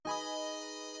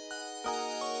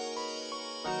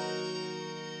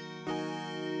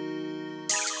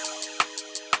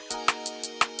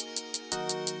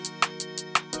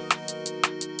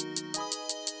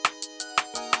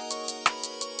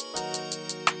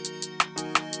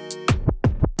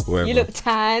Whatever. You look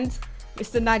tanned,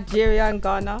 Mr. Nigeria and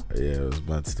Ghana. Yeah, it was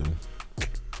bad still.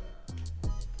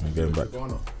 I'm going back.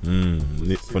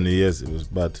 For New Year's, it was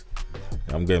bad.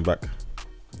 I'm going back.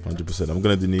 100%. I'm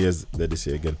going to do New Year's there this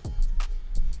year again.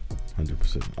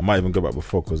 100%. I might even go back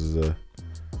before because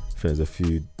there's a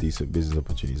few decent business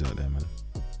opportunities out there, man.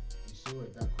 You saw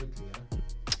it that quickly,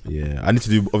 Yeah, I need to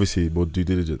do obviously more due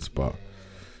diligence, but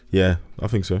yeah, I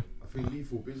think so. I think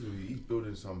Lethal Business, he's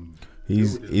building some.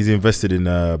 He's invested in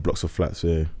blocks of flats.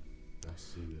 Yeah. That's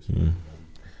serious.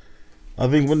 I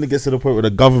think when it gets to the point where the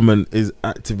government is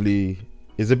actively,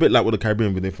 it's a bit like what the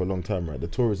Caribbean been doing for a long time, right? The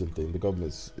tourism thing, the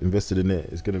government's invested in it.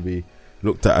 It's going to be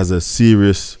looked at as a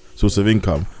serious source of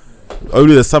income.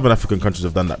 Only the Southern African countries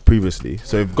have done that previously.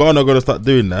 So if Ghana are going to start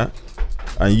doing that,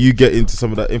 and you get into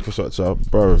some of that infrastructure,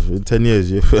 bro, in 10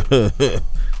 years you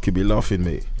could be laughing,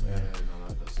 mate.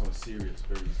 That sounds serious,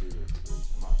 very serious.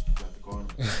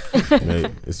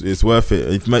 Mate, it's worth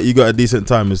it. If mate, you got a decent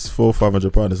time, it's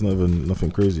 £400-500. It's not even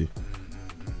nothing crazy.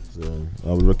 So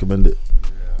I would recommend it.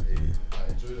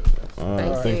 I enjoyed it.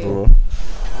 Alright, thanks, bro.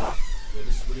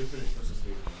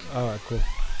 Alright, cool.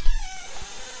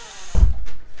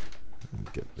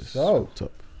 Get this So.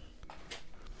 top.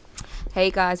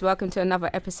 Hey guys, welcome to another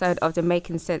episode of the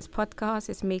Making Sense podcast.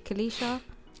 It's me, Kalisha.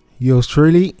 Yours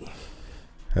truly.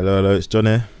 Hello, it's John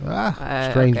here.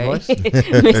 Strange okay. voice.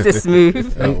 Mr.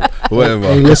 Smooth. Whatever.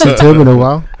 Ain't listened to him in a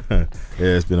while. Yeah,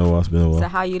 it's been a while. So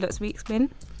how you lot's week's been?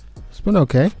 It's been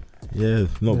okay. Yeah,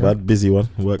 not Yeah. bad. Busy one.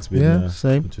 Work's been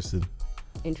Same. interesting.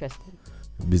 Interesting.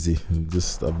 Busy.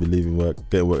 I've been leaving work,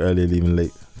 getting work early, leaving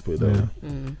late. Put it that way.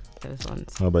 Those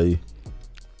ones. How about you?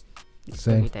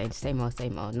 Same. Every day, same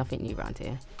old. Nothing new around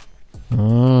here.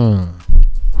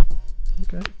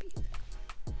 Okay.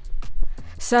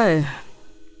 So,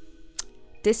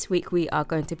 this week we are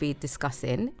going to be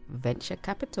discussing venture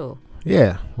capital.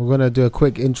 Yeah, we're gonna do a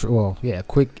quick intro. Well, yeah,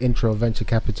 quick intro of venture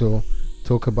capital.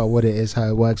 Talk about what it is, how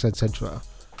it works, etc.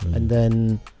 And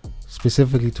then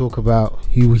specifically talk about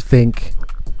who we think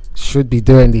should be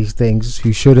doing these things,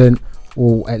 who shouldn't,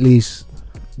 or at least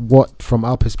what, from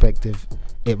our perspective,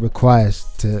 it requires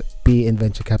to be in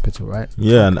venture capital, right?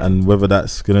 Yeah, and whether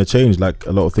that's going to change. Like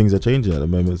a lot of things are changing at the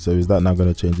moment. So is that now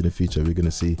going to change in the future? We're going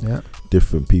to see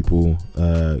different people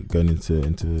going into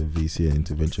VC and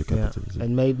into venture capital. Yeah.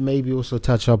 And maybe also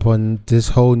touch up on this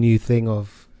whole new thing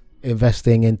of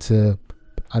investing into,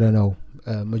 I don't know,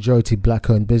 majority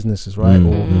black-owned businesses, right?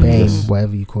 Or BAME,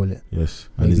 whatever you call it. Yes.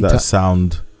 And Maybe is that a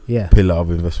sound pillar of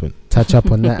investment? Touch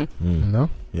up on that, you know?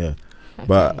 Yeah.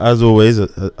 But as always,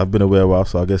 I've been away a while,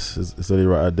 so I guess it's only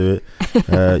right I do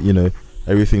it. You know,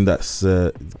 everything that's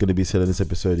going to be said in this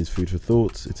episode is food for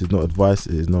thought. It is not advice.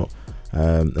 It is not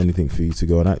anything for you to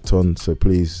go and act on. So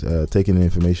please take in the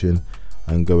information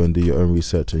and go and do your own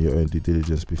research and your own due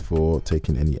diligence before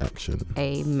taking any action.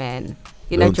 Amen.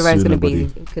 You know, Jerome's going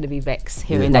to be vexed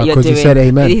hearing that you're doing. Because you said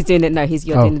amen. He's doing it. No,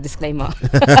 you're doing the disclaimer.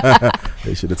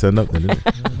 They should have turned up then, didn't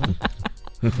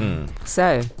it?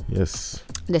 So yes,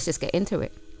 let's just get into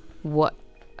it. Do you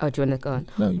want to go on?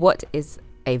 No. What is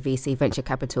a VC venture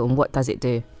capital and what does it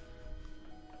do?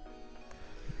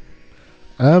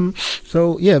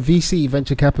 So yeah, VC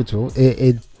venture capital.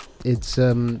 It's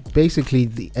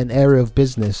basically an area of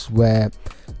business where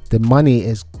the money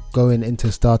is going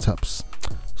into startups.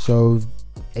 So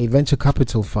a venture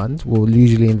capital fund will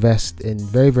usually invest in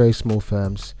very, very small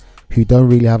firms who don't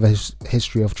really have a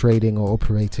history of trading or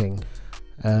operating.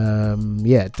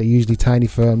 They're usually tiny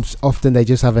firms. Often they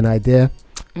just have an idea.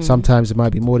 Sometimes it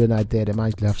might be more than an idea. They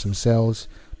might have some sales,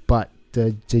 but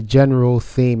the general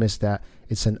theme is that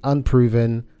it's an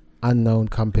unproven, unknown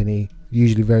company,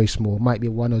 usually very small. Might be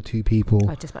 1 or 2 people.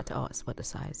 I was just about to ask what the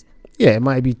size. Yeah, it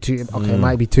might be 2. Okay, it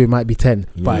might be 2, it might be 10,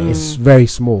 but it's very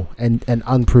small and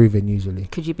unproven usually.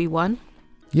 Could you be one?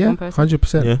 Yeah, One person?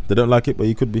 100%. yeah, they don't like it, but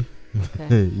you could be.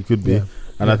 Okay. You could be. Yeah.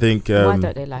 And I think Why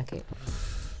don't they like it?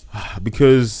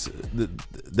 because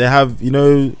they have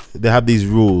these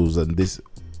rules and this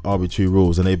arbitrary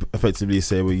rules, and they effectively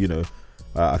say, well,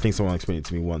 I think someone explained it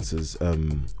to me once as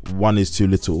 1 is too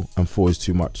little and 4 is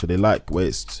too much. So they like where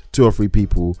it's 2 or 3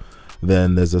 people,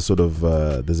 then there's a sort of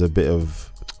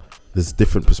there's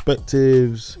different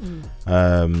perspectives.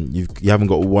 You haven't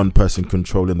got one person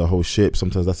controlling the whole ship.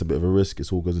 Sometimes that's a bit of a risk.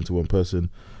 It all goes into one person.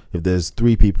 If there's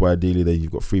 3 people, ideally, then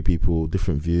you've got 3 people,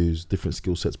 different views, different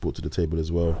skill sets brought to the table as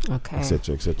well,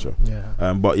 etc., etc.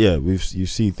 Yeah. But yeah, you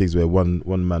see things where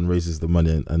one man raises the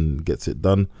money and gets it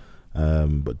done.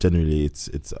 But generally, it's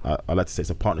I like to say it's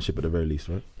a partnership at the very least,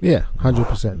 right? Yeah,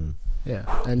 100%. Yeah,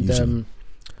 and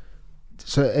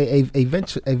so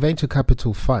a venture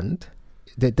capital fund,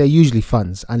 they're usually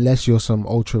funds, unless you're some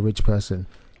ultra rich person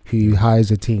who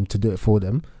hires a team to do it for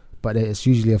them, but it's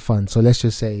usually a fund. So let's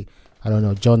just say, I don't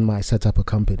know, John might set up a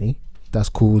company that's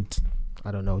called,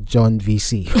 I don't know, John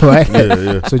VC, right?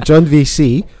 Yeah. So John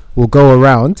VC will go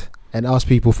around and ask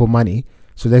people for money.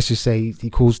 So let's just say he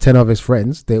calls 10 of his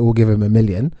friends, they all give him $1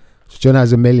 million. So John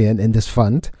has $1 million in this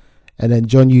fund, and then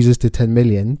John uses the 10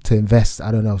 million to invest,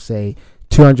 I don't know, say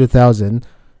 200,000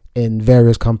 in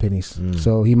various companies.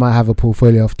 So he might have a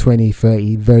portfolio of 20,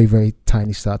 30 very, very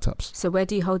tiny startups. So where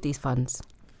do you hold these funds?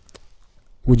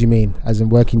 What do you mean? As in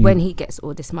working? When he gets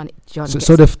all this money, John So,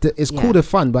 gets so it's called a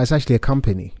fund, but it's actually a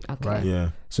company. Okay. Right? Yeah.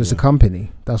 So it's a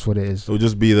company. That's what it is. It'll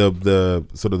just be the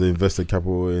sort of the invested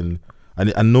capital in,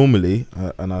 and normally,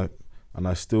 and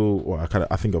I still, well,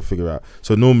 I think I'll figure out.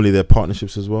 So normally they're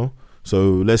partnerships as well.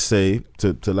 So let's say,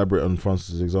 to elaborate on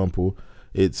Francis' example,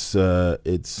 it's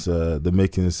the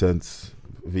Making Sense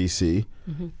VC.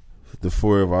 Mm-hmm. The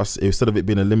four of us, instead of it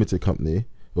being a limited company,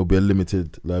 it'll be a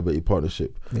limited liability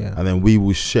partnership. Yeah. And then we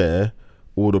will share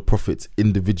all the profits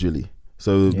individually.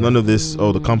 So none of this,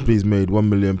 the company's made £1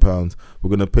 million, we're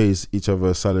going to pay each other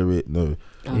a salary. No.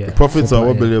 Okay. The profits are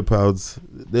 £1 Yeah. million.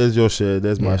 There's your share,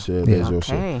 there's my share, there's your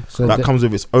share. Okay. So That comes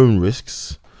with its own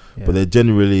risks, but they're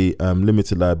generally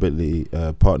limited liability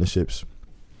partnerships.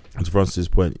 And to Francis'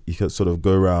 point, you can sort of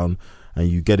go around and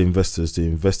you get investors to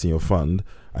invest in your fund,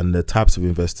 and the types of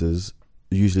investors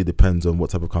usually depends on what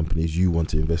type of companies you want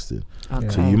to invest in. Okay.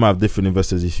 So you might have different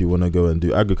investors if you want to go and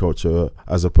do agriculture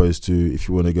as opposed to if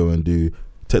you want to go and do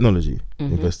technology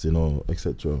investing or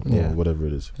etc. or whatever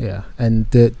it is. Yeah, and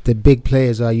the big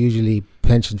players are usually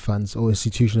pension funds or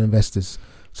institutional investors,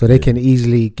 so they can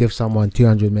easily give someone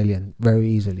 200 million very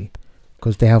easily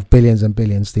because they have billions and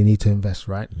billions they need to invest,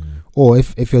 right? Or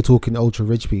if you're talking ultra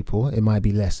rich people, it might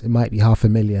be less. It might be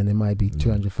 500,000. It might be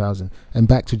 200,000. And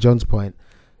back to John's point,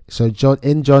 so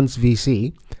John's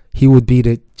VC, he would be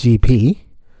the GP,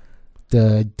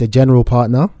 the general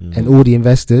partner, and all the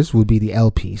investors would be the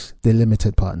LPs, the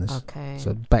limited partners. Okay.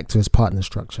 So back to his partner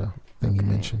structure thing you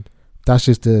mentioned. That's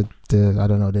just the I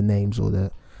don't know, the names or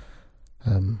the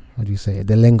what do you say,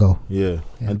 the lingo. Yeah.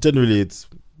 And generally it's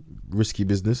risky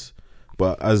business,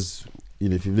 but as you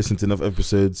know, if you've listened to enough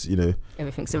episodes, you know,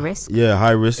 everything's a risk. Yeah,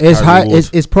 high risk. It's high. reward.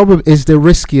 It's probably it's the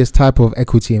riskiest type of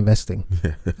equity investing.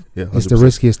 Yeah, It's the 100%.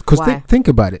 riskiest because Why? think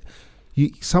about it.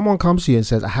 Someone comes to you and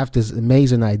says, "I have this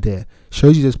amazing idea."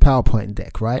 Shows you this PowerPoint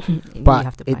deck, right? You But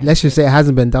have to buy let's just it. say it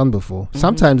hasn't been done before.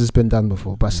 Sometimes it's been done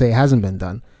before, but say it hasn't been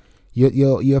done.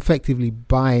 You're effectively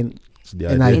buying It's the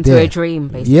an idea. into idea. a dream,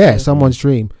 basically. Yeah, someone's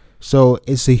dream. So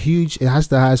it's it has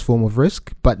the highest form of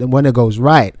risk, but then when it goes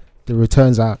right, the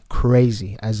returns are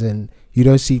crazy. As in, you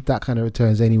don't see that kind of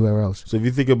returns anywhere else. So if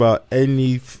you think about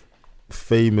any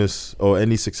famous or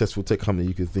any successful tech company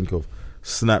you could think of,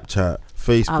 Snapchat,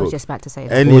 Facebook, I was just about to say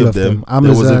that. any All of of them, them.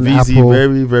 there was a Amazon, VC Apple.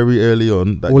 very, very early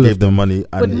on that All of gave them them. money.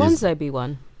 And Would it's Monzo be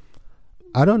one?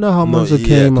 I don't know how not Monzo yet,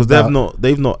 came because about.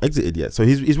 they've not exited yet. So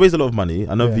he's raised a lot of money.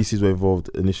 I know Yeah. VCs were involved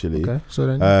initially, Okay, so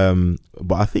then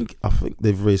but I think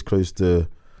they've raised close to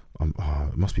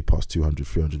it must be past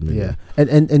 200-300 million. yeah,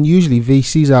 and usually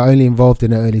VCs are only involved in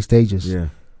the early stages. Yeah.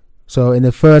 So in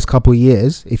the first couple of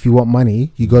years, if you want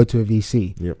money, you go to a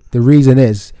VC. Yep. The reason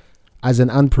is, as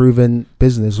an unproven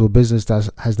business or business that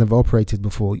has never operated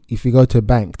before, if you go to a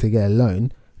bank to get a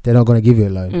loan, they're not going to give you a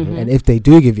loan. And if they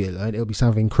do give you a loan, it'll be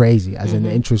something crazy, as in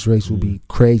the interest rates will be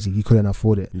crazy. You couldn't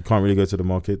afford it. You can't really go to the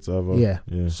markets either. Yeah.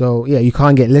 Yeah. So yeah, you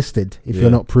can't get listed if Yeah.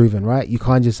 you're not proven, right? You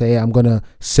can't just say, I'm going to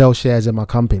sell shares in my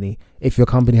company if your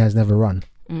company has never run.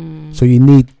 So you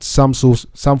need some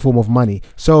form of money.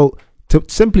 So to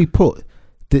simply put,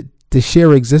 the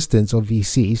sheer existence of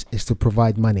VCs is to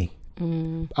provide money.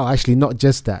 Oh, actually, not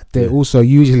just that. They also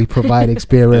usually provide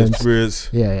experience.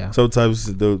 Yeah. Sometimes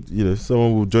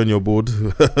someone will join your board.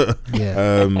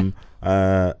 Yeah. And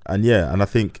I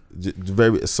think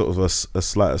very sort of a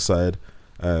slight aside.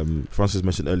 Francis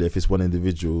mentioned earlier, if it's one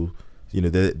individual,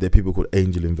 there are people called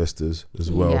angel investors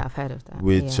as well. Yeah, I've heard of that.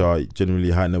 Which are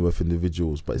generally high net worth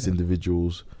individuals, but it's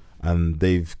individuals, and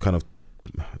they've kind of,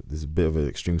 there's a bit of an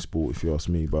extreme sport if you ask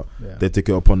me, but they take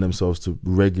it upon themselves to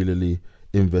regularly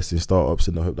invest in startups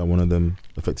in the hope that one of them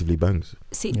effectively bangs.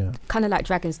 See, kind of like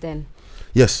Dragon's Den.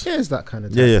 Yes. Yeah, it's that kind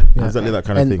of thing. Yeah. Exactly that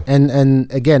kind of thing.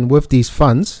 And again, with these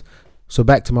funds, so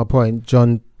back to my point,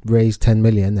 John raised 10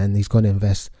 million and he's going to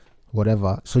invest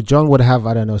whatever. So John would have,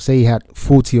 I don't know, say he had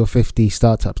 40 or 50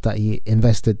 startups that he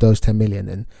invested those 10 million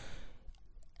in.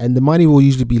 And the money will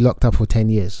usually be locked up for 10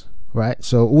 years, right?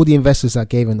 So all the investors that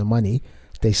gave him the money,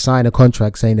 they sign a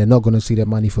contract saying they're not going to see their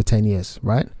money for 10 years,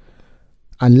 right?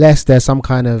 Unless there's some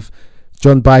kind of,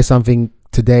 John buys something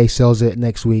today, sells it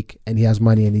next week, and he has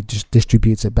money and he just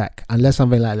distributes it back. Unless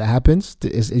something like that happens,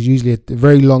 it's usually a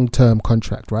very long-term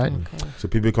contract, right? Okay. So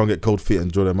people can't get cold feet and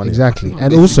draw their money. Exactly.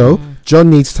 And also, John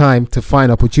needs time to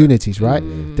find opportunities, right?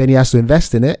 Mm. Then he has to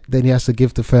invest in it. Then he has to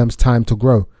give the firms time to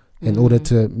grow in order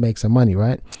to make some money,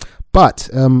 right? But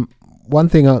one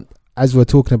thing, as we're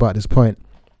talking about this point,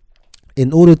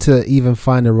 in order to even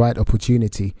find the right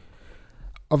opportunity,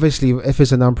 obviously, if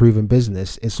it's an unproven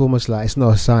business, it's almost like it's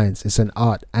not a science; it's an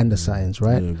art and a science,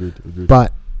 right? Yeah, agreed.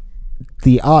 But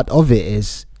the art of it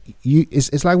is,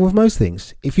 it's like with most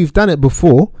things. If you've done it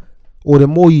before, or the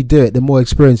more you do it, the more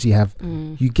experience you have,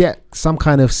 you get some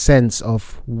kind of sense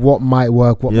of what might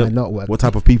work, what might not work. What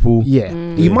type of people? Yeah,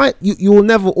 you will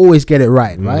never always get it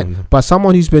right, right? But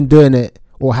someone who's been doing it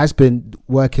or has been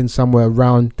working somewhere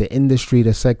around the industry,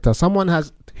 the sector,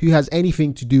 who has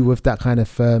anything to do with that kind of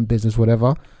firm, business,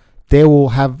 whatever, they will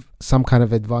have some kind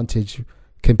of advantage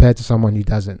compared to someone who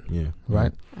doesn't. Yeah.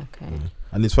 Right. Okay. Yeah.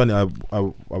 And it's funny. I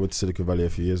went to Silicon Valley a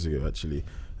few years ago actually,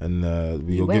 and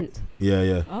You went?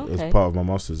 Yeah. Oh, It was okay. part of my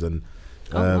masters, and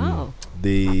Wow.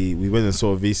 we went and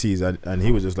saw VCs, and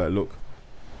he was just like, look,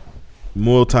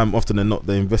 more time often than not,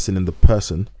 they're investing in the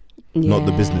person, not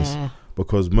the business.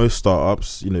 Because most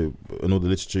startups, and all the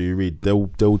literature you read,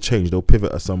 they'll change, they'll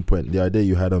pivot at some point. The idea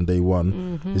you had on day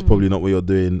one is probably not what you're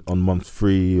doing on month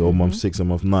 3 or month 6 or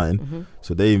month 9.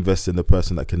 So they invest in the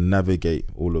person that can navigate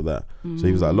all of that. So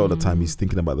he was like, a lot of the time he's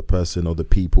thinking about the person or the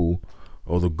people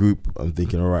or the group and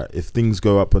thinking, all right, if things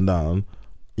go up and down,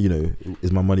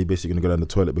 is my money basically going to go down the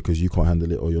toilet because you can't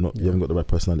handle it, or you haven't got the right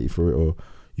personality for it, or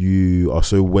you are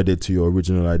so wedded to your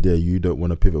original idea you don't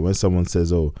want to pivot. When someone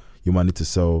says, oh, you might need to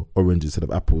sell oranges instead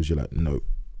of apples, you're like, no,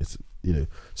 it's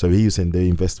so he was saying they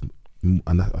invest, and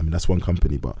that's one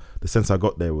company, but the sense I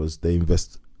got there was they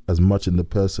invest as much in the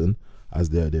person as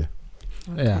the idea.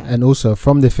 Yeah, and also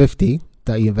from the 50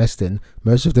 that you invest in,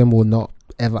 most of them will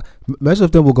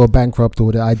go bankrupt,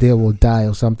 or the idea will die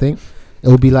or something. It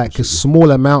will be like a small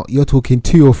amount. You're talking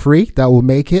 2 or 3 that will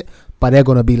make it, but they're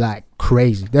gonna be like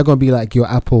crazy. They're gonna be like your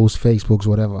Apples, Facebooks,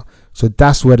 whatever. So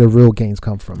that's where the real gains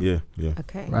come from. Yeah.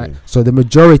 Okay. Right. So the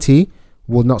majority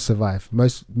will not survive.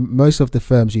 Most of the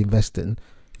firms you invest in,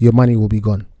 your money will be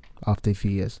gone after a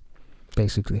few years,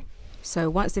 basically. So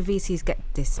once the VCs get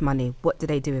this money, what do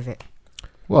they do with it?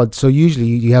 Well, so usually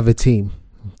you have a team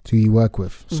who you work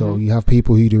with. So you have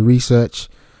people who do research.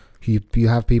 You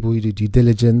have people who do due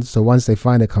diligence. So once they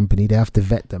find a company, they have to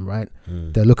vet them, right?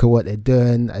 They look at what they're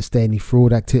doing. Is there any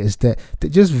fraud activities? They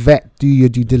just do your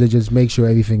due diligence, make sure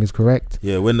everything is correct.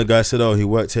 Yeah, when the guy said, oh, he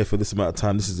worked here for this amount of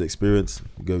time, this is the experience,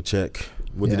 go check.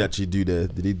 What did he actually do there?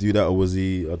 Did he do that, or was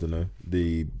he, I don't know,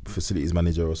 the facilities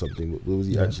manager or something? What was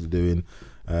he actually doing?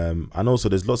 And also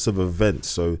there's lots of events,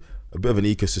 so a bit of an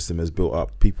ecosystem has built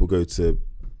up. People go to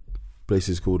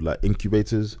places called like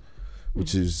incubators,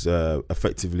 which is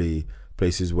effectively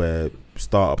places where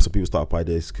startups or people startup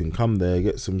ideas can come there,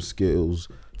 get some skills,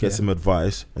 get some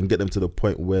advice, and get them to the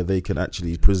point where they can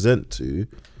actually present to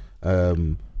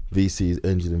VCs,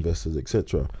 angel investors,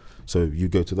 etc. So you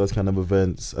go to those kind of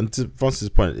events, and to Francis'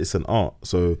 point, it's an art.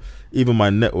 So even my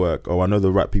network, I know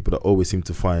the right people that always seem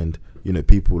to find,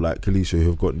 people like Kalisha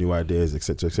who've got new ideas,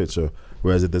 etc., etc.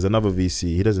 Whereas if there's another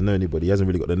VC, he doesn't know anybody, he hasn't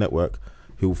really got the network,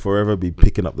 he'll forever be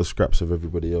picking up the scraps of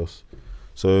everybody else.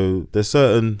 So there's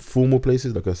certain formal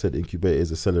places, like I said,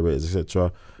 incubators, accelerators,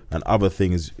 etc. And other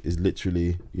things is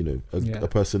literally, a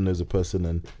person knows a person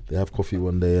and they have coffee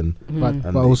one day and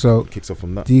but also kicks off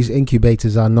from that. These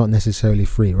incubators are not necessarily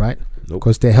free, right? Nope.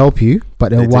 Because they help you, but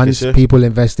then once people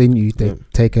invest in you, they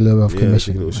take a little bit of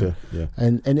commission. Take a little share. Yeah.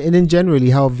 And then generally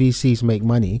how VCs make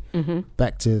money,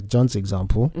 back to John's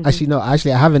example.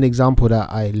 Actually, I have an example that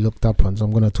I looked up on, so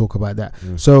I'm going to talk about that.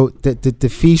 So the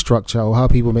fee structure, or how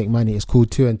people make money, is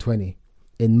called 2 and 20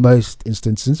 in most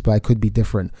instances, but it could be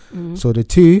different. So the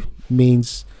 2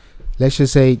 means, let's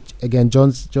just say, again,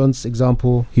 John's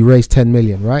example, he raised 10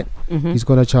 million, right? He's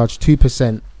going to charge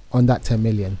 2% on that 10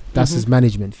 million. That's his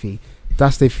management fee.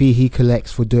 That's the fee he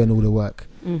collects for doing all the work.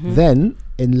 Then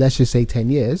in, let's just say, 10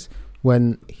 years,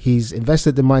 when he's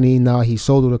invested the money, now he's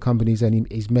sold all the companies and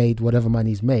he's made whatever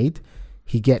money he's made,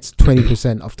 he gets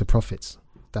 20% of the profits.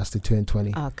 That's the 2 and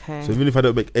 20. Okay. So even if I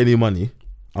don't make any money,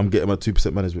 I'm getting my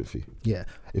 2% management fee. Yeah.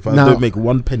 If I don't make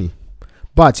 1 penny.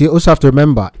 But you also have to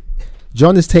remember,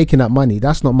 John is taking that money.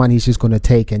 That's not money he's just going to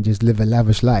take and just live a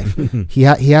lavish life. He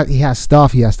has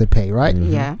staff he has to pay, right?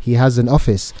 Yeah. He has an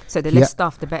office. So the less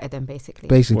staff, the better then, basically.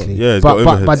 Basically. Well, yeah, it's but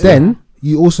got overheads. but then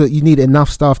you need enough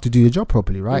staff to do your job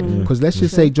properly, right? Because let's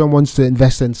just say John wants to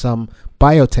invest in some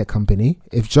biotech company.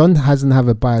 If John doesn't have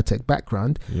a biotech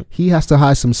background, he has to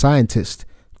hire some scientists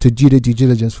to do the due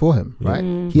diligence for him, right?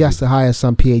 He has to hire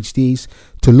some PhDs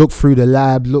to look through the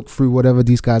lab, look through whatever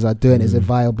these guys are doing. Is it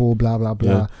viable? Blah blah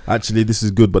blah. Yeah. Actually, this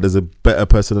is good, but there's a better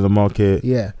person in the market.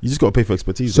 Yeah. You just got to pay for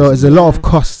expertise. So there's a lot of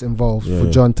costs involved for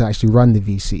Yeah. John to actually run the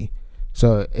VC.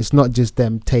 So it's not just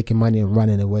them taking money and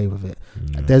running away with it.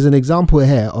 There's an example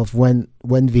here of when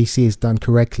VC is done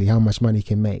correctly, how much money it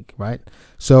can make, right?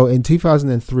 So in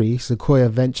 2003, Sequoia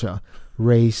Venture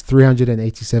raised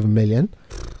 387 million.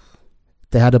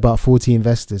 They had about 40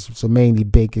 investors, so mainly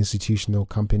big institutional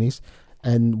companies.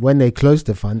 And when they closed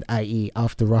the fund, i.e.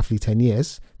 after roughly 10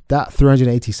 years, that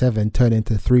 387 turned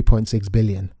into 3.6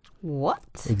 billion. What?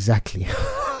 Exactly.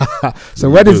 So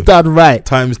when it's done right,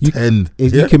 times 10.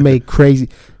 you can make crazy.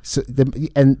 So the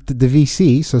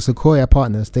VC, so Sequoia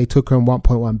Partners, they took home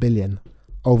 1.1 billion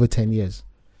over 10 years.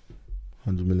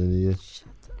 100 million a year.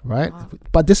 Right?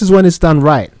 But this is when it's done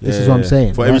right. This is what I'm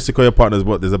saying. For right? every Sequoia Partners,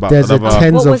 what there's about There's another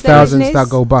tens What of was their thousands business?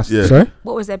 that go bust. Yeah. Sorry?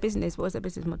 What was their business? What was their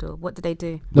business model? What did they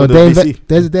do? No, the they VC.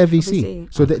 there's their VC.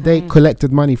 VC. So they Okay.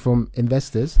 collected money from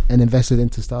investors and invested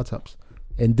into startups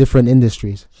in different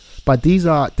industries. But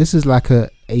this is like a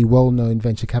well-known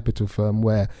venture capital firm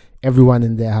where everyone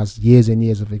in there has years and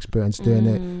years of experience doing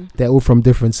it. They're all from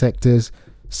different sectors.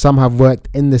 Some have worked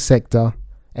in the sector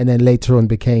and then later on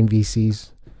became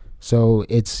VCs. So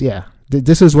it's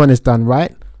this is when it's done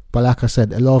right. But like I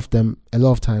said, a lot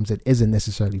of times it isn't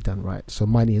necessarily done right. So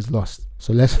money is lost.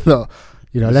 So let's not,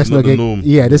 This is not the norm.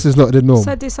 Yeah, this is not the norm.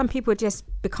 So do some people just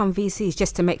become VCs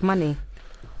just to make money?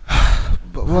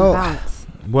 But, well, Bounce.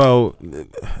 Well,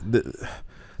 there's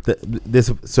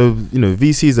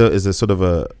VC is a sort of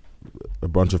a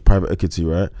branch of private equity,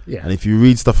 right? yeah. And if you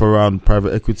read stuff around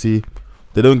private equity,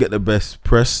 they don't get the best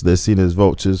press. They're seen as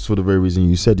vultures for the very reason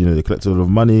you said. They collect a lot of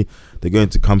money. They go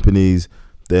into companies.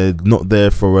 They're not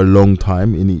there for a long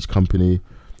time in each company,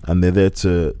 and they're there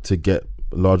to get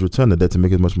a large return. They're there to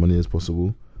make as much money as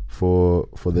possible for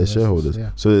their shareholders.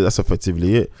 Yeah. So that's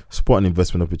effectively it. Spot an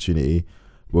investment opportunity.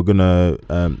 We're gonna.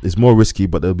 It's more risky,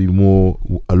 but there'll be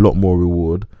a lot more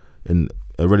reward in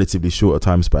a relatively shorter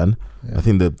time span. Yeah. I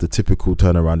think the typical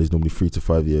turnaround is normally 3 to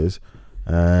 5 years.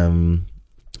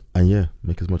 And yeah,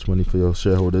 make as much money for your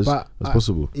shareholders as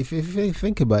possible. If you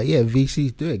think about it,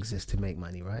 VCs do exist to make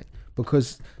money, right?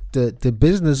 Because the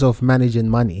business of managing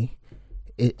money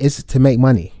is to make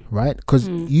money, right? Because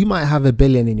you might have $1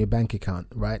 billion in your bank account,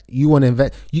 right? You want to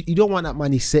invest. You don't want that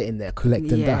money sitting there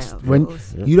collecting dust. When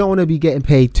you don't want to be getting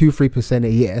paid 2-3% a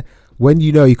year, when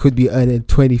you could be earning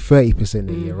 20-30%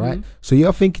 a year, right? So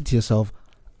you're thinking to yourself,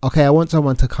 okay, I want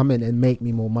someone to come in and make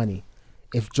me more money.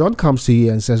 If John comes to you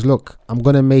and says, look, I'm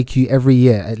going to make you every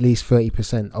year at least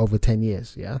 30% over 10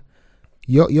 years, yeah?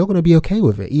 You're going to be okay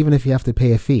with it, even if you have to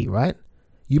pay a fee, right?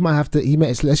 You might have to,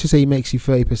 let's just say he makes you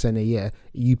 30% a year,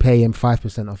 you pay him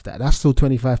 5% of that. That's still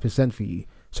 25% for you.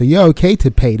 So you're okay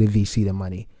to pay the VC the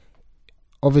money.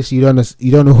 Obviously,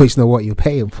 you don't always know what you're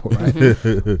paying for,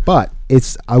 right? But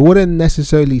I wouldn't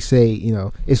necessarily say,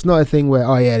 it's not a thing where,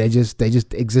 they just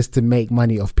exist to make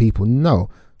money off people. No.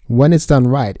 When it's done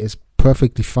right, it's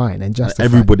perfectly fine and justified.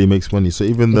 Everybody makes money. So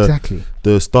even exactly.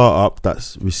 the startup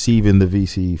that's receiving the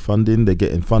VC funding, they're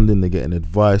getting funding, they're getting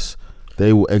advice,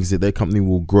 they will exit, their company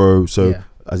will grow. So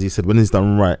as you said, when it's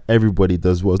done right, everybody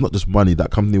does well. It's not just money. That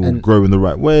company will grow in the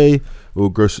right way. It will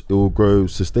grow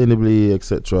sustainably,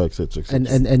 etc., etc.,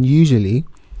 etc. And usually,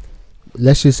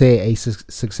 let's just say a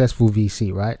successful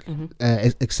VC, right?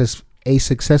 A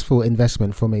successful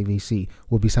investment from a VC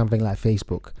would be something like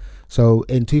Facebook. So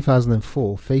in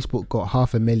 2004, Facebook got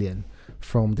 $500,000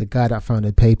 from the guy that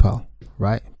founded PayPal,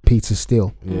 right? Peter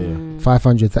Thiel.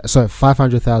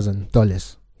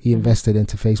 $500,000 he invested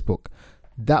into Facebook.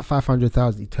 That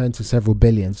 $500,000 turned to several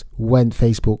billions when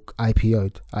Facebook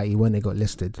IPO'd, i.e. when they got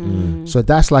listed. So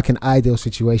that's like an ideal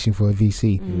situation for a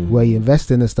VC where you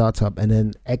invest in a startup and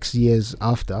then X years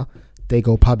after they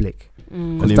go public.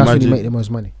 Because that's when you make the most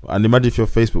money. And imagine if you're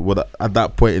Facebook, well, at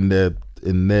that point in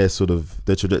their sort of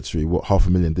their trajectory, what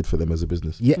 $500,000 did for them as a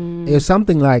business. Yeah, it was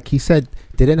something like he said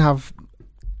they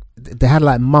had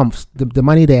like months. The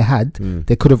money they had,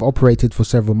 they could have operated for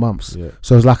several months. Yeah.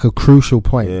 So it was like a crucial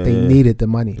point. They needed the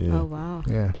money. Yeah. Oh wow.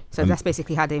 Yeah. So that's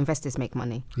basically how the investors make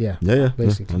money. Yeah.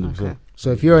 Basically. Okay.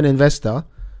 So if you're an investor,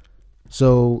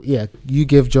 you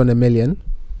give John $1 million,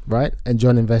 right? And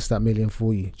John invests that $1 million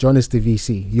for you. John is the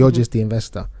VC. You're just the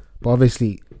investor. But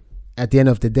obviously, at the end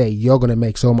of the day, you're going to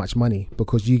make so much money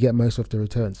because you get most of the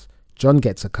returns. John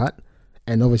gets a cut,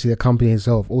 and obviously the company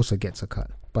itself also gets a cut,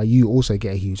 but you also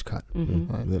get a huge cut.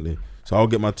 Right? Exactly. So I'll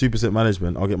get my 2%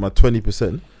 management, I'll get my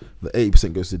 20%, the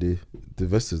 80% goes to the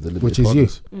investors, the which is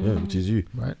partners. Which is you.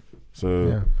 Right.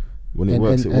 So When it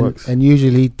works, it works. And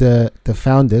usually the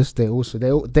founders, they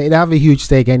have a huge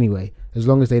stake anyway, as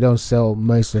long as they don't sell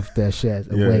most of their shares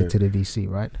away to the VC,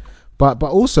 right? But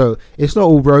also it's not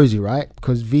all rosy, right?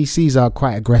 Because VCs are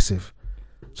quite aggressive,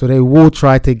 so they will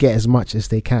try to get as much as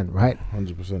they can, right?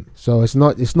 100%. So it's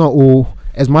not all,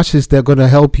 as much as they're gonna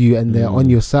help you and they're on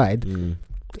your side.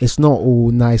 It's not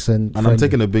all nice and friendly. I'm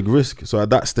taking a big risk. So at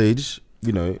that stage,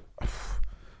 you know,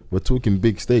 we're talking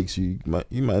big stakes. You might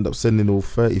end up sending all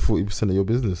 30-40% of your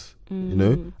business, you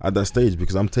know, at that stage,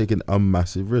 because I'm taking a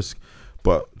massive risk.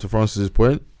 But to Francis's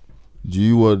point, do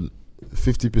you want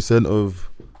 50% of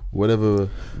whatever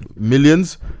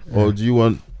millions, or do you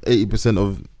want 80%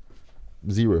 of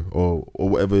zero, or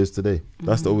whatever it is today?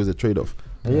 That's always a trade-off.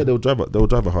 And they'll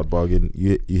drive a hard bargain.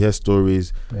 You hear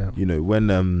stories, you know,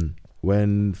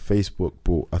 when Facebook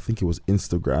bought, I think it was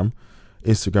Instagram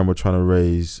were trying to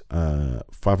raise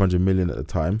 500 million at the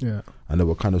time, and they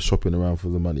were kind of shopping around for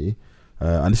the money,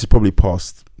 and this is probably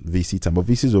past VC time, but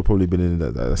VCs have probably been in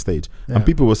that stage, and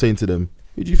people were saying to them,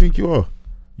 who do you think you are?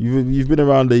 You've been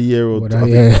around a year or two. I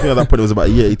think at that point it was about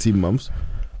a year, 18 months.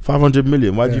 500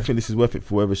 million, why do you think this is worth it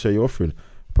for whatever share you're offering?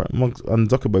 And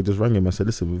Zuckerberg just rang him and said,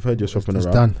 listen, we've heard you're shopping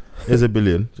around. Done. Here's $1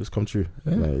 billion, just come true.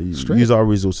 Use our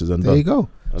resources and there done. You go.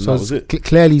 And so that was it.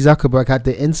 Clearly Zuckerberg had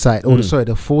the insight, or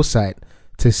the foresight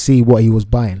to see what he was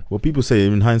buying. Well, people say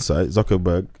in hindsight,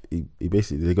 Zuckerberg, he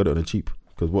basically, they got it on the cheap,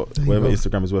 because whatever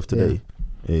Instagram is worth today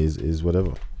is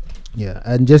whatever. Yeah,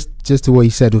 and just to what you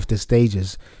said with the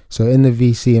stages. So in the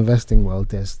VC investing world,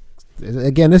 this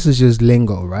is just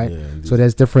lingo, right? Yeah, so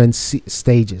there's different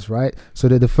stages, right? So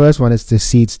the first one is the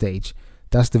seed stage.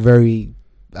 That's the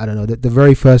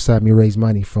very first time you raise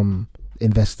money from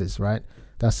investors, right?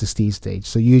 That's the seed stage.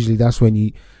 So usually that's when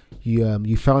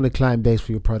you found a client base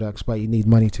for your products, but you need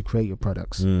money to create your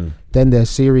products. Then there's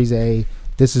Series A.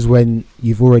 This is when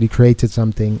you've already created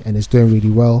something and it's doing really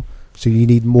well. So you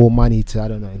need more money to,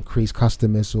 increase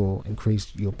customers or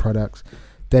increase your products.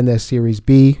 Then there's Series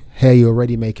B. Here you're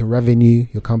already making revenue.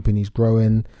 Your company's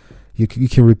growing. You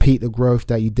can repeat the growth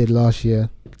that you did last year,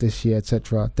 this year,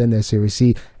 etc. Then there's Series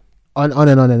C. On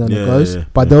and on it goes.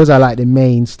 But those are like the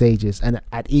main stages. And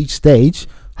at each stage,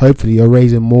 hopefully you're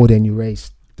raising more than you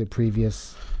raised the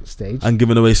previous stage. And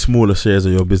giving away smaller shares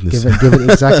of your business.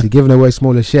 Giving away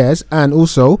smaller shares. And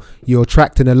also you're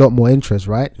attracting a lot more interest,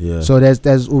 right? Yeah. So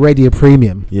there's already a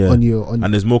premium on your...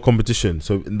 and there's more competition.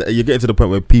 So you're getting to the point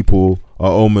where people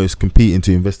are almost competing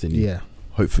to invest in you. Yeah.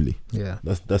 Hopefully. Yeah.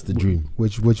 That's the dream.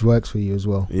 Which works for you as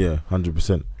well. Yeah,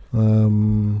 100%.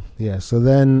 So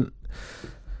then...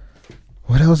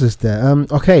 what else is there?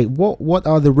 Okay, what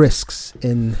are the risks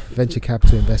in venture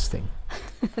capital investing?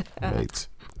 Right.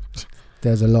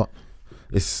 There's a lot.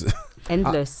 It's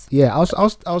endless. I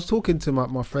was talking to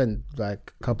my friend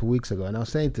like a couple of weeks ago, and I was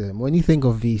saying to him, when you think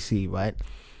of VC, right?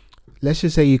 Let's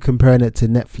just say you're comparing it to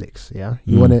Netflix. Yeah,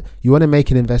 you want to make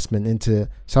an investment into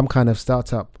some kind of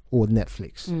startup or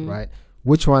Netflix, right?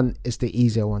 Which one is the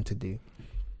easier one to do?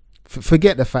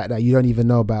 Forget the fact that you don't even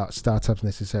know about startups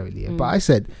necessarily. But I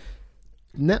said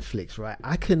Netflix, right?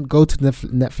 I can go to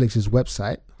Netflix's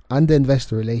website under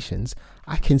investor relations.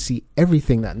 I can see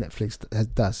everything that Netflix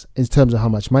does in terms of how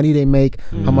much money they make,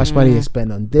 how much money they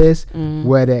spend on this,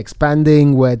 where they're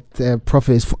expanding, where their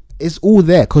profit is. It's all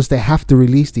there because they have to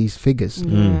release these figures.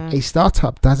 A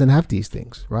startup doesn't have these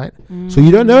things, right? So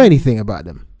you don't know anything about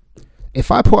them. If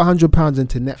I put £100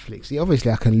 into Netflix,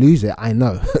 obviously I can lose it, I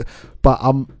know, but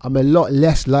I'm a lot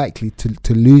less likely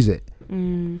to lose it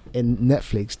in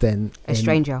Netflix than a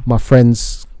stranger. My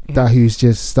friends that who's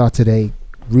just started a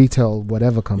retail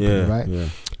whatever company, right? Yeah.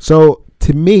 So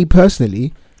to me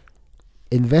personally,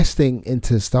 investing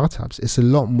into startups is a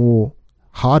lot more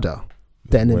harder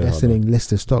than investing in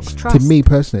listed stocks. To me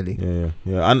personally.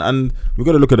 Yeah. And we've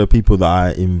got to look at the people that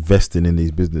are investing in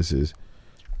these businesses.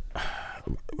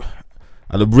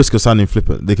 At the risk of sounding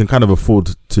flippant, they can kind of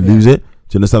afford to lose it.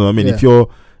 Do you understand what I mean?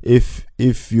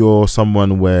 If you're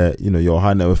someone where you're a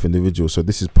high net worth individual, so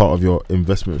this is part of your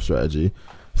investment strategy,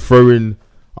 throwing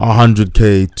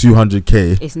 100k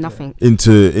 200k it's nothing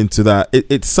into that,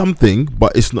 it's something,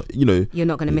 but it's not, you're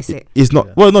not going to miss it. It's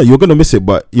not well, no, you're going to miss it,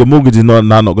 but your mortgage is not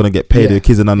going to get paid. Your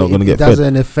kids are not going to get fed. It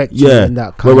doesn't affect you in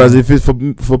that kind. Whereas if it's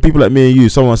for people like me and you,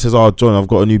 someone says, oh John, I've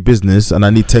got a new business and I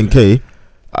need 10k,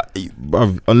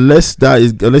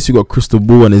 unless you got crystal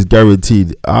ball and it's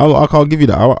guaranteed, I can't give you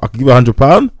that. I can give you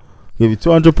 £100, give you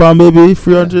 £200, maybe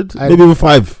 300, maybe even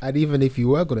 5. And even if you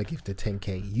were gonna give the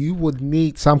 10k, you would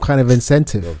need some kind of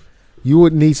incentive. You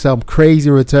would need some crazy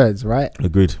returns, right?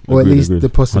 Agreed. Or at least the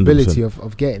possibility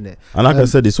of getting it. And like I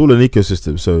said, it's all an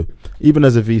ecosystem. So even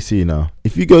as a VC now,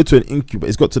 if you go to an incubator,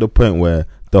 it's got to the point where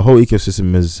the whole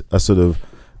ecosystem is a sort of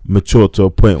matured to a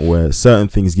point where certain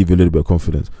things give you a little bit of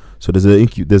confidence. So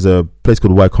there's a place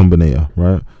called Y Combinator,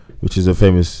 right, which is a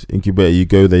famous incubator. You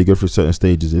go there, you go through certain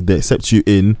stages. If they accept you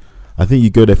in, I think you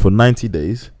go there for 90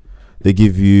 days. They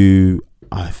give you,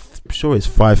 I'm sure it's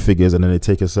 5 figures, and then they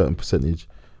take a certain percentage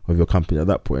of your company at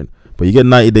that point. But you get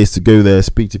 90 days to go there,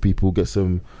 speak to people, get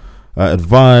some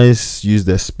advice, use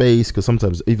their space, because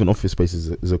sometimes even office space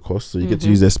is a cost. So you get to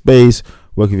use their space,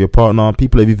 work with your partner.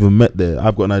 People have even met there.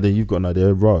 I've got an idea, you've got an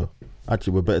idea. Right.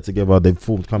 Actually, we're better together. They've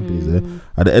formed companies there.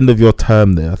 At the end of your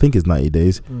term there, I think it's 90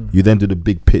 days, you then do the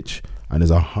big pitch, and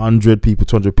there's 100 people,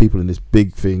 200 people in this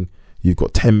big thing. You've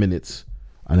got 10 minutes,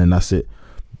 and then that's it.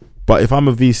 But if I'm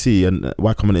a VC and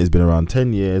Y Combinator has been around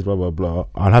 10 years, blah, blah, blah,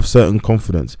 I'll have certain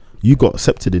confidence. You got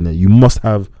accepted in there. You must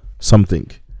have something,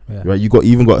 right? You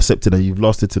even got accepted and you've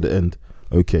lasted to the end.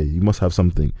 Okay, you must have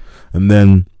something. And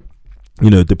then,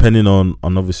 depending on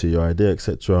obviously your idea,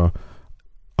 etc.,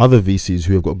 other VCs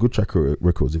who have got good track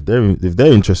records, if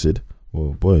they're interested,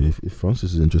 well, boy, if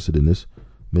Francis is interested in this,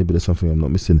 maybe there's something I'm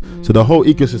not missing. So the whole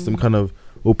ecosystem kind of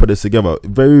all put this together.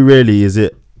 Very rarely is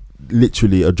it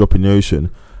literally a drop in the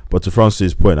ocean. But to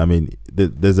Francis' point, I mean,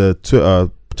 there's a Twitter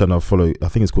channel I follow, I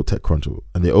think it's called TechCrunch,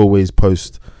 and they always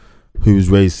post who's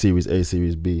raised Series A,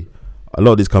 Series B. A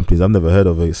lot of these companies, I've never heard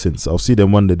of it since. I'll see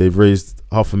them one day, they've raised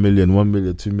 500,000, 1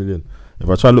 million, 2 million. If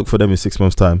I try to look for them in 6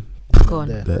 months' time,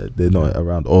 they're not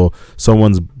around. Or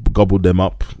someone's gobbled them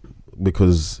up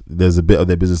because there's a bit of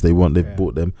their business they want, they've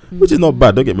bought them, which is not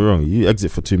bad, don't get me wrong. You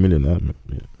exit for 2 million,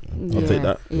 I'll take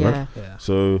that. Right?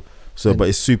 So, but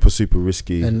it's super, super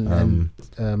risky, and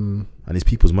it's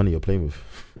people's money you're playing with.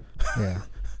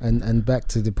 And back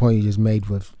to the point you just made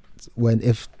with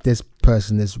if this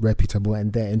person is reputable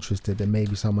and they're interested, then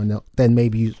maybe someone else, then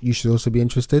maybe you should also be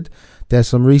interested. There's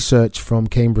some research from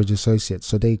Cambridge Associates,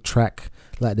 so they track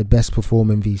like the best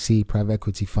performing VC, private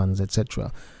equity funds,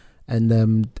 etc.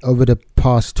 And over the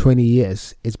past 20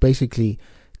 years, it's basically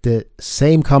the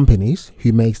same companies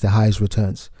who makes the highest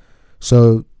returns.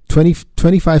 So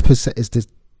 25% is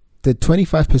the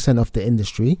 25% of the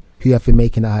industry who have been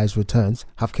making the highest returns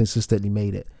have consistently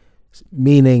made it.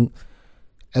 Meaning,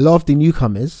 a lot of the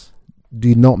newcomers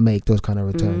do not make those kind of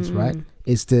returns, right?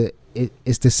 It's the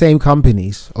same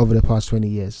companies over the past 20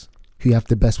 years who have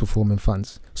the best performing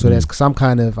funds. So there's some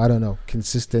kind of, I don't know,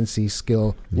 consistency,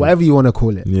 skill, whatever you want to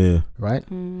call it. Yeah. Right?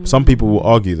 Some people will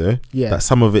argue though that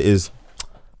some of it is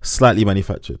slightly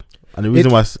manufactured. And the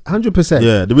reason why 100%.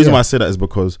 Yeah, the reason why I say that is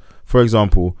because, for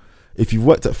example, if you've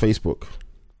worked at Facebook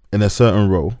in a certain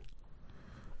role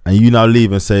and you now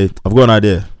leave and say, I've got an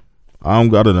idea, I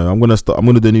don't know, I'm gonna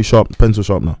do a new pencil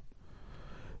sharpener.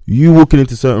 You walking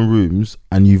into certain rooms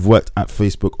and you've worked at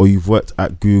Facebook or you've worked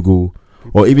at Google,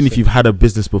 or even if you've had a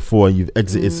business before and you've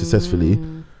exited successfully,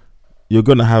 you're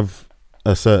gonna have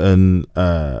a certain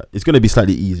it's gonna be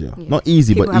slightly easier. Not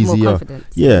easy, people but easier.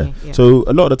 Yeah. So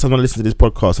a lot of the time when I listen to this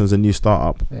podcast and it's a new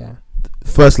startup,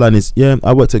 first line is,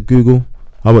 I worked at Google,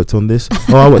 I worked on this.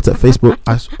 I worked at Facebook.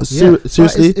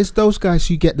 Seriously, it's those guys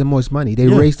who get the most money. They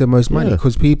raise the most money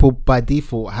because people by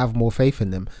default have more faith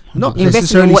in them. Not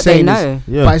necessarily what saying they know,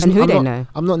 and who they know.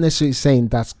 I'm not necessarily saying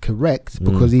that's correct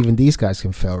because even these guys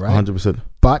can fail, right? 100%.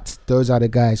 But those are the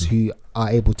guys who are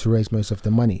able to raise most of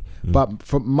the money. But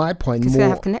from my point, more they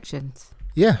have connections.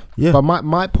 Yeah. But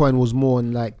my point was more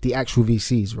on like the actual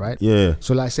VCs, right? Yeah.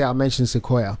 So like say I mentioned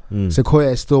Sequoia. Sequoia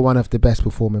is still one of the best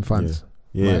performing funds.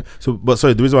 Yeah. Right? So, but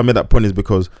sorry, the reason why I made that point is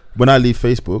because when I leave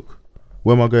Facebook,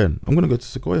 where am I going? I'm going to go to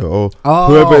Sequoia or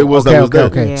whoever it was that was there.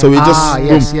 Okay. So we just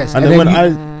yes. And then when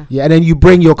and then you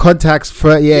bring your contacts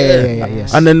for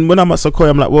yes. And then when I'm at Sequoia,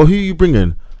 I'm like, well, who are you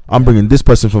bringing? I'm bringing this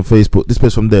person from Facebook, this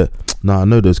person from there. Nah, I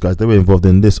know those guys. They were involved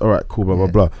in this. All right, cool, blah blah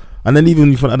blah. And then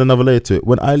even if I add another layer to it,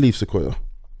 when I leave Sequoia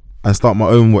and start my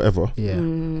own whatever, what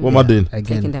am I doing?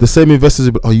 Again, the same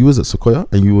investors will be, you was at Sequoia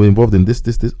and you were involved in this.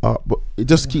 But it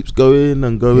just keeps going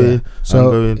and going.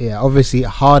 So and going. Obviously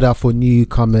harder for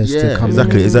newcomers to come.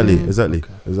 Exactly.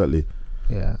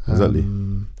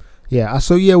 Yeah.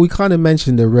 So we kind of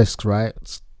mentioned the risks,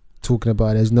 right? Talking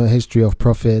about there's no history of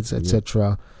profits,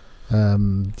 etc.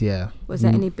 Was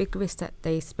there any big risk that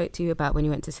they spoke to you about when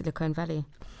you went to Silicon Valley?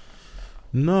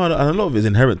 No, and a lot of it is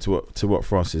inherent to what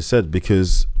Francis said,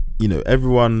 because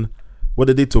everyone, what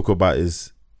they did talk about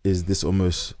is this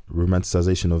almost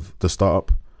romanticization of the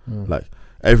startup. Like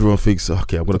everyone thinks,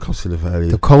 okay, I'm gonna come to Silicon Valley,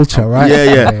 the culture, right?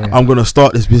 Yeah. I'm gonna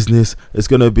start this business, it's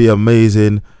gonna be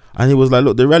amazing. And he was like,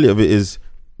 look, the reality of it is,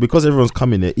 because everyone's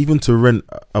coming here, even to rent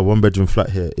a 1-bedroom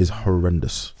flat here is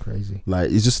horrendous. Crazy.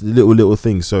 Like it's just little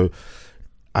things. So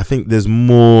I think there's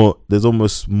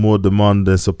almost more demand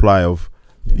than supply of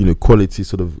you know, quality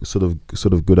sort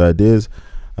of good ideas.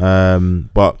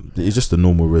 But it's just the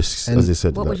normal risks, And as I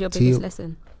said. What was your to biggest you-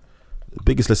 lesson? The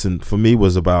biggest lesson for me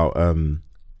was about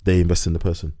they invest in the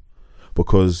person,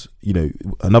 because you know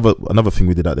another thing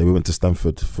we did out there, we went to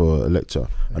Stanford for a lecture,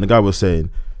 and the guy was saying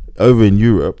over in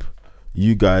Europe,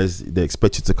 you guys, they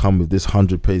expect you to come with this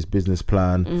 100-page business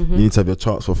plan. Mm-hmm. You need to have your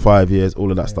charts for 5 years, all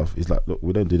of that stuff. He's like, look,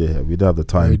 we don't do that here. We don't have the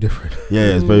time. Very different. Yeah,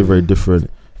 it's very, very different.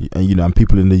 And you know, and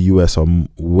people in the US are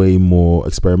way more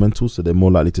experimental, so they're more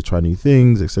likely to try new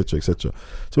things, etc., etc.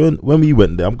 So when we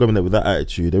went there, I'm going there with that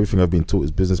attitude. Everything I've been taught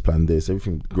is business plan this,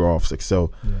 everything graphs,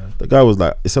 Excel. Yeah. The guy was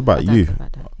like, it's about you.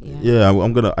 Yeah.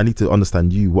 Yeah, I need to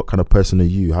understand you. What kind of person are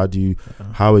you?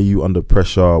 How are you under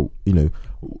pressure? You know,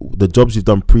 the jobs you've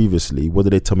done previously, what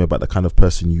do they tell me about the kind of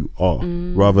person you are?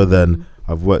 Rather than,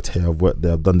 I've worked here, I've worked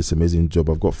there, I've done this amazing job,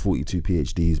 I've got 42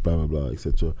 PhDs, blah blah blah,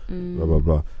 etc. Blah blah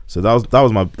blah. So that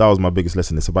was my biggest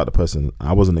lesson. It's about the person.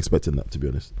 I wasn't expecting that, to be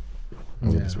honest. I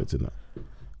wasn't expecting that.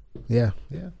 Yeah.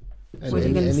 What were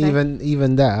you gonna And say?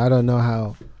 even that, I don't know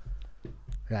how.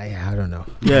 I don't know.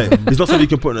 Yeah, it's not something you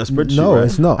can put in a spreadsheet. No, right?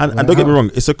 it's not. And Like, don't get me how-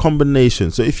 wrong, it's a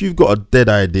combination. So if you've got a dead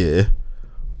idea,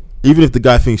 even if the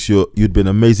guy thinks you'd be an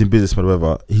amazing businessman or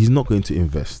whatever, he's not going to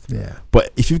invest. Yeah.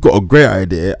 But if you've got a great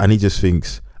idea and he just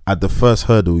thinks at the first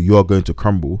hurdle you are going to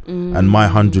crumble and my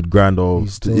 100 grand or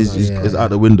He's still is not- out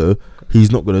the window,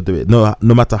 he's not going to do it. No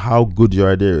matter how good your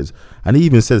idea is. And he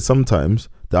even said sometimes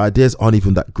the ideas aren't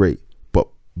even that great, but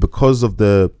because of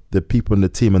the people in the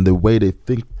team and the way they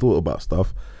thought about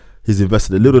stuff, he's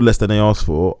invested a little less than they asked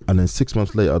for, and then 6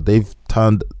 months later they've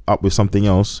turned up with something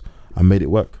else and made it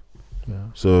work. Yeah.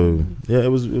 So yeah, it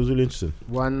was really interesting.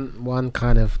 One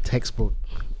kind of textbook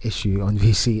issue on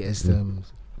VC is the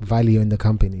value in the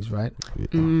companies, right?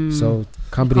 So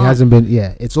company can't. hasn't been.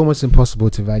 Yeah, it's almost impossible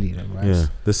to value them, right? Yeah,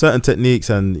 there's certain techniques,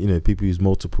 and you know, people use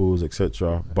multiples,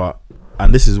 etc.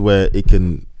 And this is where it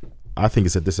can, I think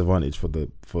it's a disadvantage for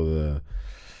the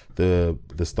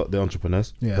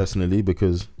entrepreneurs, Yeah. personally,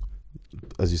 because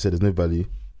as you said, there's no value.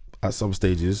 At some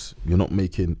stages, you're not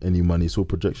making any money. It's all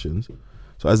projections.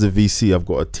 So as a VC, I've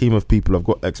got a team of people, I've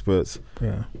got experts.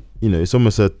 Yeah. You know, it's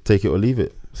almost a take it or leave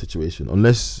it situation.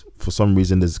 Unless for some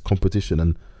reason there's competition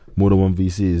and more than one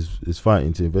VC is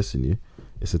fighting to invest in you,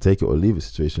 it's a take it or leave it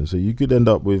situation. So you could end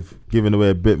up with giving away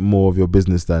a bit more of your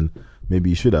business than maybe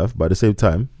you should have. But at the same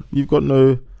time, you've got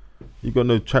no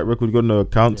track record, you've got no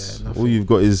accounts. Yeah, nothing. All you've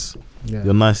got is Yeah.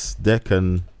 your nice deck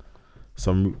and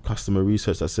some customer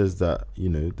research that says that, you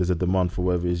know, there's a demand for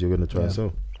whatever it is you're going to try and Yeah.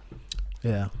 sell.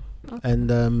 Yeah. And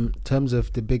in terms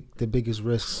of the biggest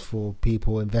risks for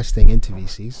people investing into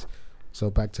VCs,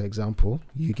 so back to example,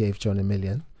 you gave John $1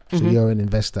 million, so Mhm. you're an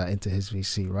investor into his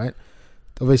VC, right?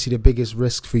 Obviously, the biggest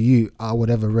risks for you are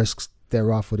whatever risks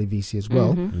there are for the VC as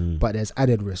well, Mhm. but there's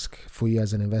added risk for you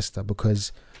as an investor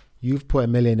because you've put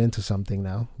 $1 million into something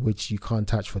now which you can't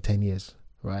touch for 10 years,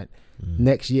 right?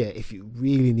 Next year, if you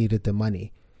really needed the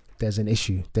money, there's an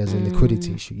issue. There's a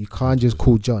liquidity issue. You can't just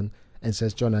call John and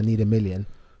says, John, I need $1 million.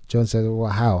 John says,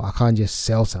 well, how? I can't just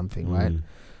sell something, right?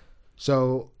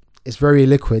 So it's very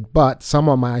liquid, but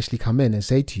someone might actually come in and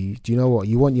say to you, do you know what?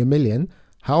 You want your $1 million?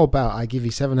 How about I give you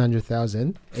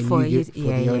 700,000 and For you you- give for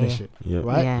yeah, the yeah, ownership, Yeah.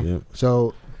 right? Yeah. Yeah.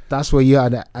 So that's where you're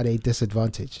at a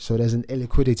disadvantage. So there's an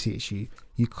illiquidity issue.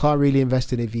 You can't really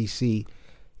invest in a VC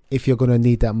if you're going to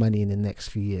need that money in the next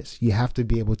few years. You have to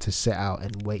be able to sit out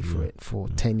and wait for it for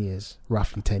 10 years,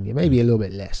 roughly 10 years, maybe a little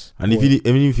bit less. And even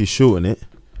if you shorten it,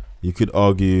 you could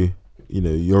argue, you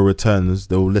know, your returns,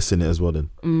 they'll lessen it as well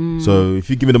then. So if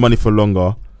you give me the money for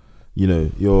longer, you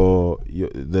know, your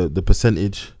the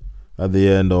percentage at the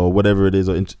end or whatever it is,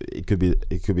 or it could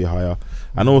be higher.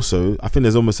 And also, I think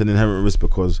there's almost an inherent risk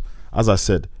because, as I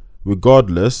said,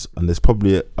 regardless, and there's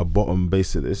probably a bottom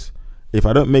base to this, if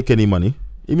I don't make any money,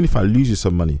 even if I lose you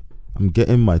some money, I'm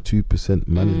getting my 2%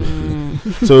 management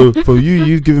fee. So for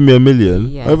you've given me $1 million.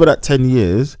 Yeah. Over that 10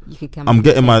 years, You could come I'm and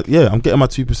getting take- my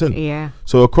 2%. Yeah.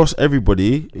 So across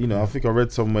everybody, you know, I think I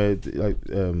read somewhere like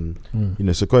you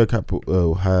know, Sequoia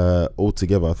Capital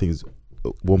altogether, I think it's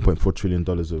 $1.4 trillion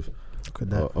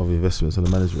of investments under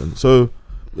management. So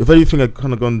if anything had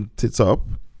kind of gone tits up,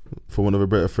 for one of a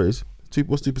better phrase,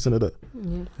 what's 2% of that?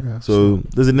 Yeah. So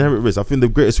there's an inherent risk. I think the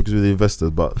greatest risk is with the investors,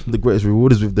 but the greatest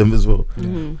reward is with them as well.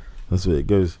 Mhm. That's where it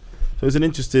goes. So it's an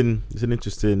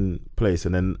interesting place.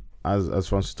 And then as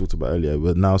Francis talked about earlier,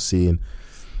 we're now seeing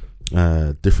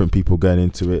different people going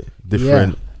into it,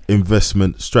 different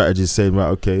investment strategies, saying, right,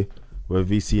 okay, we're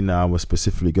VC now, we're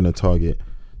specifically going to target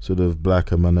sort of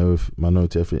black and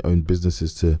minority owned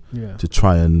businesses to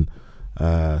try and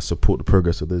support the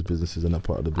progress of those businesses in that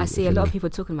part of the I business. see a lot of people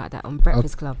talking about that on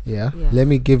Breakfast Club. Yeah. Yeah. Let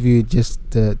me give you just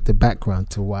the background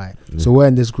to why. Yeah. So we're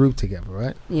in this group together,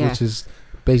 right? Yeah. Which is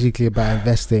basically about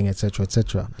investing, etc.,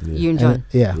 etc. Yeah. You and John.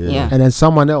 Yeah. Yeah. And then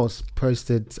someone else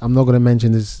posted. I'm not going to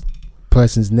mention this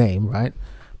person's name, right?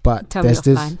 But Tell me there's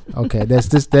this. offline. Okay.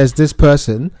 There's this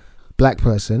person, black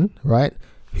person, right?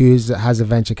 Has a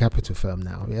venture capital firm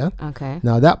now. Yeah. Okay.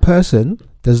 Now that person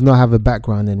does not have a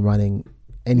background in running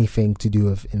anything to do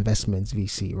with investments,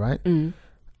 VC, right? Mm.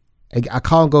 I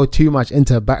can't go too much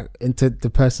into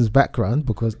the person's background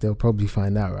because they'll probably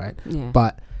find out, right? Yeah.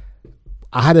 But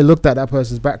I had a look at that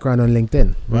person's background on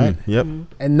LinkedIn, right? Yep. Mm.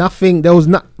 And nothing. There was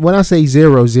not. When I say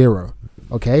 0,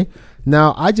 okay.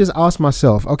 Now I just asked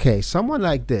myself, okay, someone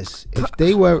like this,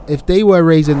 if they were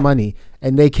raising money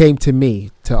and they came to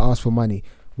me to ask for money,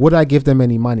 would I give them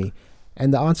any money?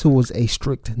 And the answer was a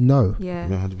strict no. Yeah.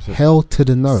 100%. Hell to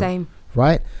the no. Same.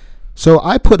 Right? So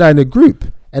I put that in a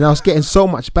group and I was getting so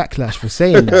much backlash for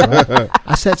saying that, right?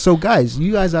 I said, so guys,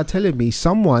 you guys are telling me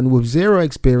someone with 0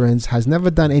 experience has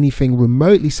never done anything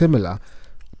remotely similar,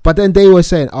 but then they were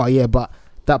saying, oh yeah, but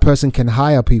that person can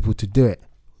hire people to do it,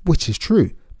 which is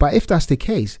true. But if that's the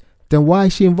case, then why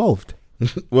is she involved?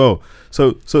 Well,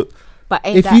 so But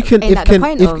If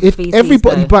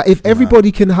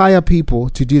everybody can hire people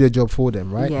to do the job for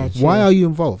them, right? Yeah, Why true. are you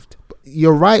involved?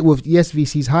 You're right with, yes,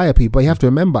 VCs hire people, but you have to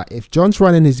remember, if John's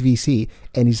running his VC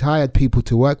and he's hired people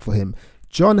to work for him,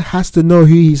 John has to know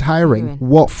who he's hiring, Hiring.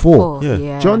 what for.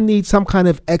 Yeah. John needs some kind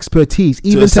of expertise,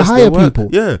 even to assess hire their work. people.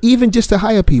 Yeah. Even just to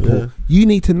hire people, Yeah. you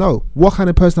need to know, what kind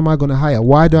of person am I going to hire?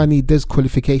 Why do I need this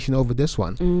qualification over this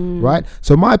one? Mm. Right?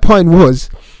 So my point was,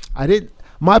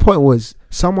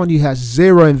 someone who has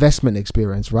 0 investment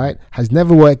experience, right, has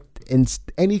never worked in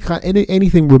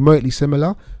anything remotely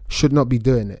similar, should not be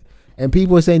doing it. And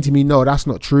people are saying to me, no, that's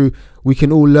not true. We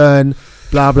can all learn,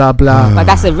 blah, blah, blah. But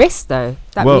that's a risk, though.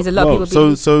 That means a lot of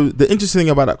people. So the interesting thing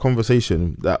about that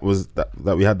conversation that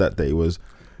we had that day was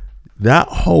that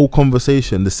whole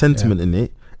conversation. The sentiment in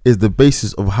it is the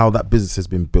basis of how that business has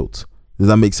been built. Does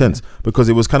that make sense? Because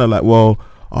it was kind of like, well,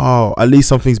 at least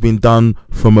something's been done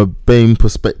from a BAME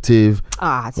perspective.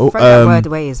 Throw that word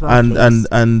away as well.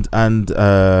 And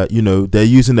you know, they're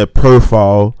using their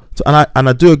profile. And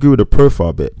I do agree with the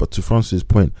profile bit, but to Francis'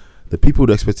 point, the people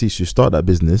with expertise who start that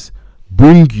business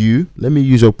bring you. Let me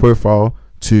use your profile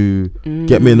to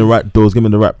get me in the right doors, get me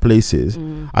in the right places.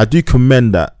 I do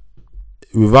commend that.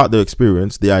 Without the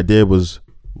experience, the idea was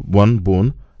 1,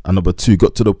 born, and number 2,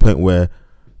 got to the point where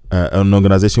an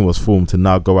organization was formed to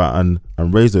now go out and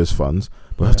raise those funds.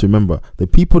 But you have to remember, the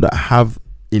people that have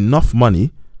enough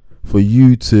money for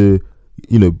you to,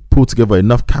 you know, pull together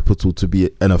enough capital to be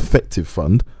an effective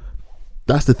fund,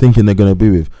 that's the thinking they're going to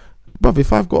be with. But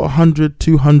if I've got 100,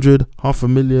 200,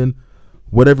 500,000,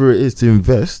 whatever it is to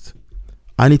invest,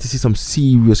 I need to see some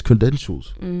serious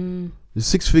credentials.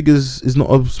 6 figures is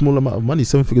not a small amount of money.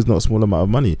 7 figures is not a small amount of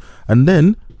money. And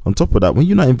then on top of that, when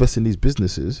you're not investing in these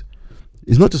businesses,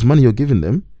 it's not just money you're giving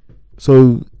them.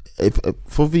 So if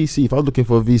for VC, if I was looking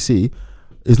for a VC,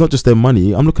 it's not just their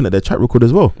money. I'm looking at their track record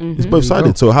as well. It's both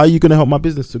sided. So how are you going to help my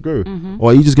business to grow?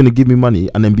 Or are you just going to give me money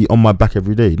and then be on my back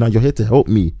every day? Now you're here to help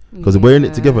me because we're in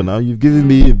it together now. You've given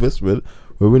me investment.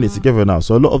 We're in it together now.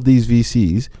 So a lot of these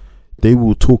VCs, they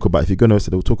will talk about, if you're going to invest,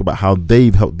 they will talk about how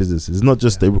they've helped businesses. It's not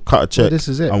just they will cut a check This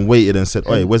is it. and waited and said,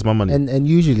 "Hey, where's my money?" And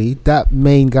usually that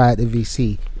main guy at the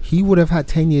VC, he would have had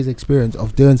 10 years experience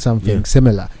of doing something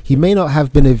similar. He may not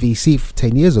have been a VC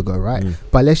 10 years ago, right?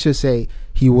 But let's just say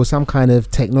he was some kind of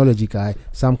technology guy,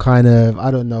 some kind of,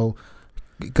 I don't know,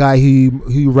 guy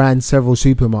who ran several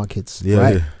supermarkets,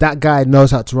 right? Yeah. That guy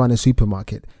knows how to run a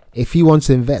supermarket. If he wants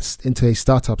to invest into a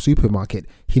startup supermarket,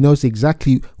 he knows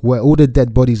exactly where all the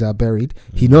dead bodies are buried.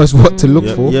 He knows what to look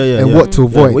for and what to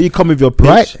avoid. When you come with your pitch,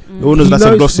 Right? all those He nice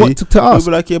and knows glossy, what to ask.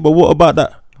 you'll be like, yeah, but what about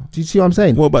that? Do you see what I'm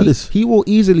saying? What about this? He will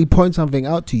easily point something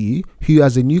out to you who,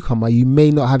 as a newcomer, you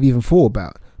may not have even thought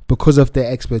about because of their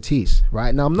expertise,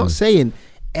 right? Now, I'm not saying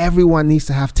everyone needs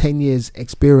to have 10 years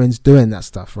experience doing that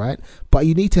stuff, right? But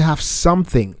you need to have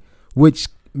something which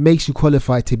makes you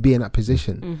qualified to be in that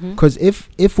position. Because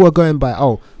if we're going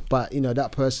by, but you know,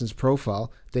 that person's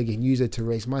profile, they can use it to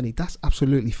raise money, that's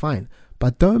absolutely fine.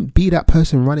 But don't be that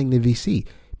person running the VC.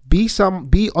 Be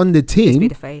on the team. Just be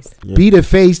the face. Yeah. Be the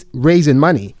face raising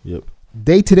money. Yep.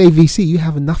 Day-to-day VC, you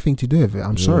have nothing to do with it.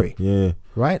 I'm sorry. Yeah.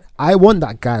 Right? I want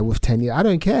that guy with 10 years. I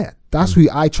don't care. That's who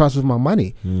I trust with my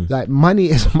money. Like, money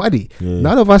is money. Yeah.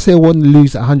 None of us here want to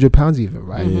lose £100 even,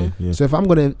 right? Yeah. So if I'm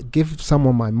going to give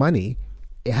someone my money,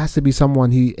 it has to be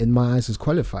someone who, in my eyes, is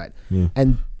qualified. Yeah.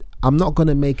 And I'm not going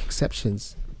to make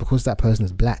exceptions because that person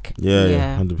is black. Yeah,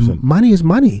 Yeah. 100%. Money is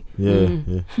money. Yeah,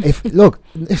 yeah. If look,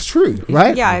 it's true,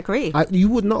 right? Yeah, I agree. You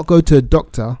would not go to a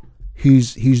doctor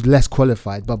who's less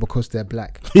qualified, but because they're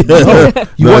black, Yeah.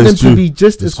 you No, want them it's to true. be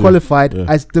just It's as true. qualified Yeah.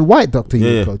 as the white doctor you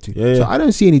Yeah, would go to. yeah, So yeah. I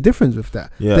don't see any difference with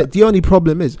that. Yeah. The only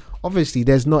problem is obviously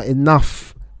there's not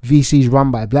enough VCs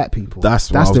run by black people. That's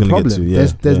what I was the gonna get problem. to, yeah,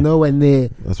 There's yeah. nowhere near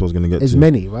That's what I was gonna get as to.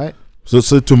 many, right?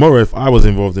 So tomorrow, if I was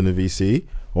involved in a VC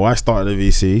or I started a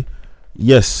VC,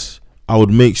 yes, I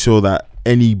would make sure that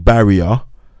any barrier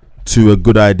to a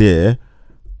good idea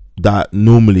that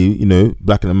normally,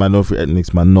 black and minority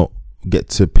ethnics might not get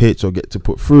to pitch or get to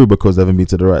put through because they haven't been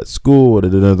to the right school or they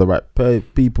don't know the right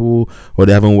people or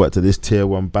they haven't worked at this tier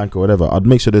 1 bank or whatever. I'd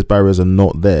make sure those barriers are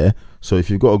not there. So if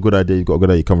you've got a good idea, you've got a good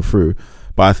idea, you come through.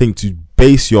 But I think to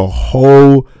base your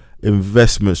whole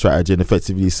investment strategy and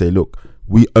effectively say, look,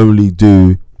 we only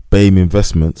do BAME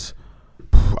investments,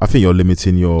 I think you're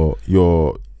limiting your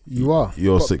You are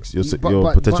your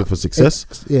But- potential for success.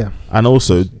 Yeah, And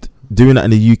also doing that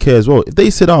in the UK as well. If they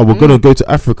said, we're going to go to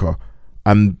Africa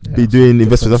and be Yeah, doing different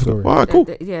investments in Africa, story. all right, cool.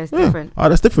 Yeah, it's Yeah. different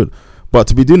That's different. But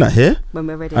to be doing that here, when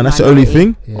we're ready. and that's the only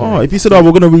thing. Yeah. If you said, we're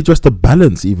going to redress the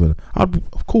balance even, I'd be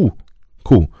cool.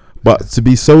 But to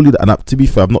be solely, and to be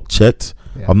fair, I've not checked,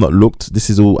 Yeah. I've not looked. This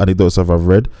is all anecdotal stuff I've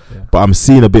read, Yeah. but I'm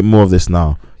seeing a bit more of this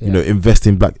now. Yeah. Invest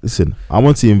in black. Listen, I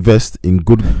want to invest in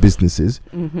good businesses,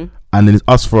 Mm-hmm. and then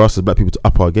it's for us as black people to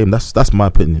up our game. That's my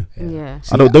opinion. Yeah.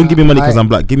 See, I don't give me money because I- I'm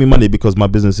black. Give me money because my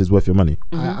business is worth your money.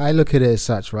 I look at it as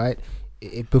such, right?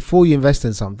 Before you invest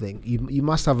in something, you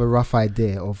must have a rough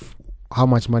idea of how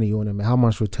much money you want to make, how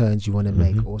much returns you want to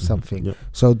make, or something. Yep.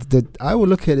 So I will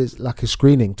look at it as like a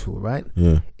screening tool, right?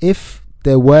 Yeah. If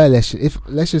there were, let's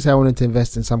just say I wanted to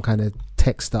invest in some kind of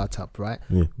tech startup, right,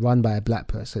 Yeah. run by a black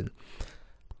person,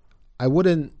 I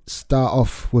wouldn't start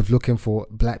off with looking for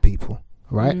black people,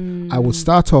 right? I would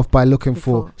start off by looking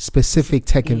for Before- specific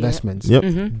tech Yeah. investments. Yep.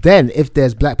 Mm-hmm. Then, if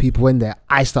there's black people in there,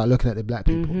 I start looking at the black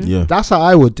people. Yeah. That's how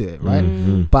I would do it, right?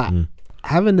 Mm. But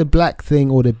having the black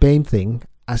thing or the BAME thing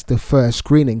as the first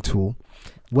screening tool,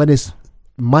 when it's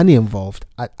money involved,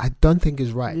 I don't think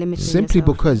is right. Limiting Simply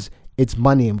yourself. because it's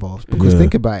money involved. Because Yeah.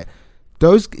 think about it,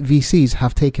 those VCs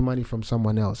have taken money from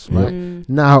someone else, Yeah. right?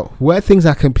 Now, where things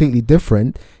are completely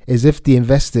different is if the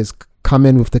investors come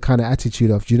in with the kind of attitude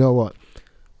of, you know what,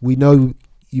 we know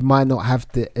you might not have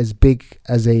as big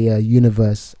as a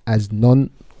universe as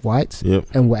non-whites, Yep.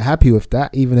 and we're happy with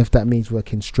that, even if that means we're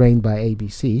constrained by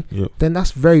ABC, Yep. then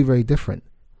that's very, very different,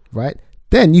 right?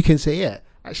 Then you can say, yeah,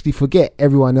 actually forget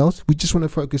everyone else. We just want to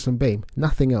focus on BAME,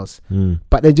 nothing else. Mm.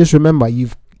 But then just remember,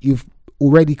 you've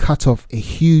already cut off a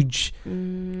huge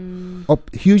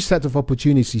set of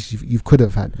opportunities you could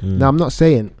have had. Mm. Now, I'm not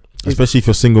saying, Especially if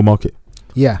you're single market.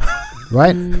 yeah,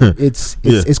 right? It's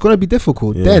going to be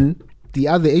difficult. Yeah. Then the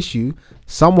other issue,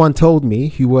 someone told me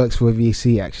who works for a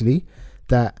VC actually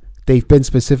that they've been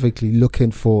specifically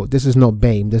looking for, this is not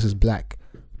BAME, this is black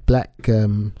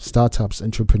startups,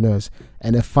 entrepreneurs,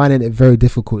 and they're finding it very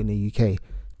difficult in the UK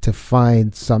to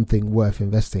find something worth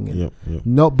investing in. Yep.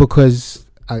 Not because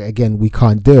again we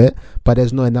can't do it, but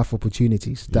there's not enough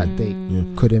opportunities that they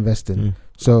could invest in. Yeah.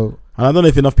 So And I don't know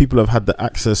if enough people have had the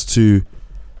access to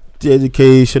the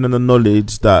education and the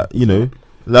knowledge that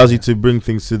allows you to bring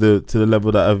things to the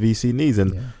level that a VC needs.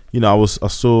 And I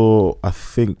saw I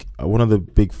think one of the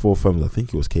big 4 firms, I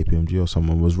think it was KPMG or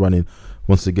someone, was running,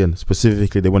 once again,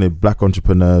 specifically they wanted black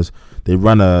entrepreneurs. They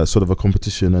ran a sort of a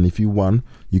competition, and if you won,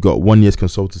 you got 1 year's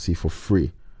consultancy for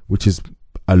free, which is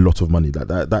a lot of money.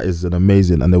 That is an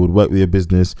amazing, and they would work with your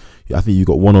business. I think you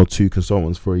got 1 or 2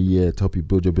 consultants for a year to help you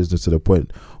build your business to the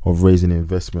point of raising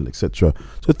investment, etc.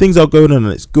 So things are going on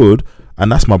and it's good,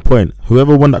 and that's my point.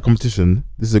 Whoever won that competition,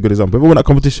 this is a good example. Whoever won that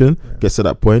competition gets to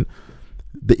that point.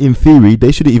 In theory,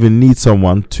 they shouldn't even need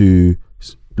someone to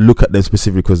look at them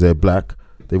specifically because they're black.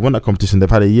 They've won that competition. They've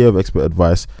had a year of expert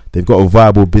advice. They've got a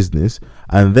viable business.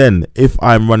 And then if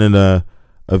I'm running a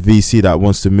VC that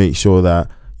wants to make sure that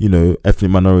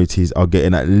ethnic minorities are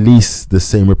getting at least the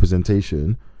same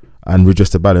representation and redress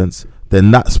the balance, then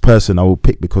that's person I will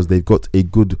pick because they've got a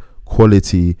good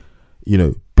quality,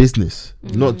 business.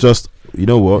 Not just,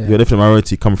 you're an ethnic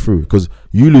minority, come through, because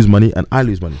you lose money and I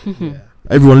lose money.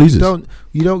 Everyone loses.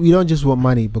 you don't just want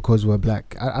money because we're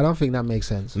black. I don't think that makes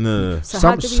sense. No. So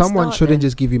how do we Someone start shouldn't then?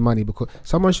 just give you money because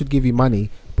someone should give you money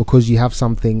because you have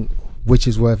something which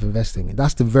is worth investing in.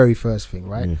 That's the very first thing,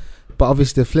 right? Yeah. But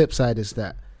obviously the flip side is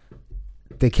that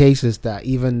the case is that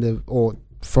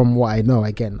from what I know,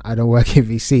 again, I don't work in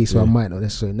VC, so I might not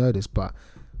necessarily know this, but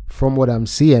from what I'm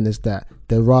seeing is that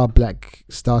there are black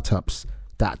startups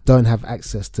that don't have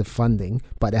access to funding,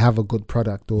 but they have a good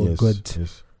product or a good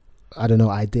I don't know,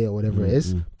 idea or whatever it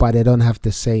is, Mm. but they don't have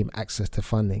the same access to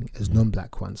funding as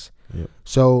non-black ones. Yep.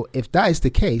 So if that is the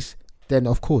case, then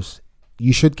of course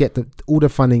you should get all the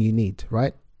funding you need,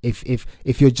 right?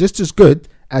 If you're just as good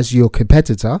as your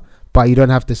competitor, but you don't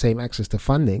have the same access to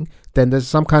funding, then there's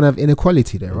some kind of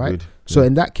inequality there, right? Agreed. So Yeah.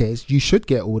 in that case, you should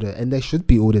get and there should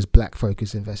be all this black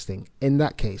focus investing in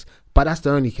that case. But that's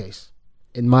the only case,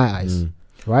 in my eyes,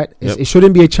 right? Yep. It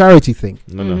shouldn't be a charity thing.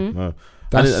 No, Mhm. no.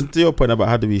 That's- And to your point about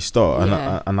how do we start,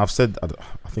 Yeah. and I've said,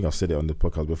 I think I've said it on the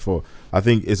podcast before. I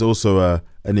think it's also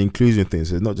an inclusion thing.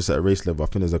 So it's not just at a race level. I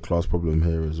think there's a class problem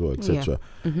here as well, etc.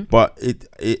 Mhm. But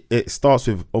it starts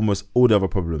with almost all the other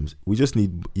problems.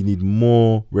 You need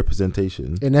more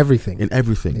representation In everything. in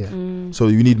everything. Yeah. Mm. So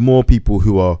you need more people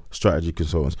who are strategy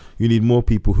consultants. You need more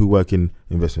people who work in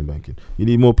investment banking. You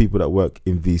need more people that work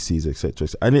in VCs, etc.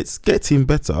 And it's getting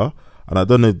better. And I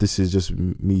don't know if this is just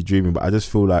me dreaming, but I just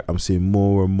feel like I'm seeing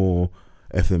more and more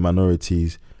ethnic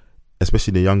minorities,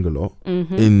 especially the younger lot,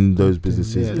 Mhm. in those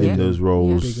businesses, Yeah. in Yeah. those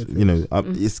roles. Bigger You know,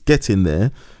 things. it's getting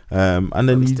there. And But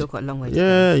then we you, still got a long way to go.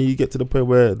 yeah, you get to the point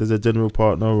where there's a general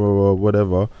partner or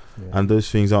whatever, Yeah. and those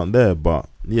things aren't there. But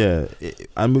yeah,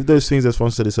 and with those things, as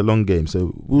Fon said, it's a long game.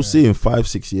 So we'll Yeah. see in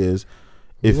 5-6 years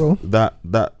if We will. that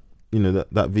that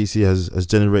VC has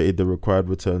generated the required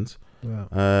returns. Yeah.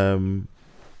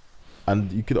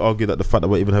 And you could argue that the fact that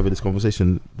we're even having this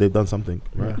conversation, they've done something,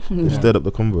 right? Yeah. They've Yeah. stirred up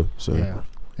the convo. So Yeah.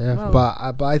 Yeah. Wow.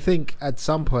 But I think at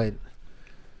some point,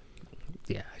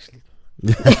 yeah, actually,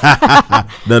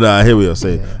 no, I hear what you're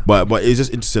saying, Yeah. but it's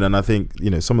just interesting, and I think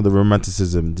some of the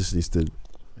romanticism just needs to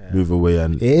move away.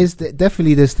 And it is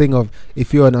definitely this thing of,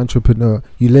 if you're an entrepreneur,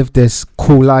 you live this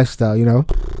cool lifestyle,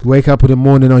 wake up in the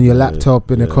morning on your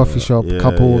laptop in a coffee shop,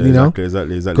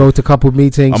 exactly. go to couple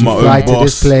meetings, I'm you my fly own to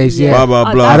this boss. place, Blah, blah,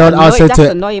 Oh, blah. I don't answer that's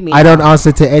to- annoying me I don't now.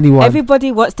 answer to anyone.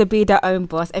 Everybody wants to be their own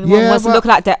boss. Everyone Yeah, wants to but- look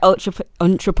like they're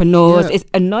entrepreneurs. Yeah. It's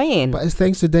annoying. But it's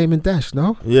thanks to Damon Dash,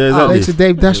 no? Yeah, exactly. Thanks to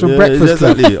Dave Dash on Yeah, Breakfast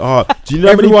Club. exactly. Do you know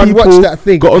how many Everyone people watched that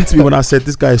thing. got onto me when I said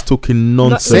this guy is talking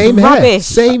nonsense? Same hair, Rubbish.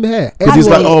 same hair. Because he's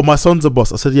like, Everyone- oh, my son's a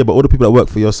boss. I said, yeah, but all the people that work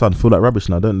for your son feel like rubbish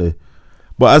now, don't they?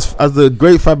 But as the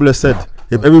great Fabulous said,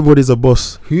 if everybody's a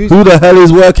boss, who the hell is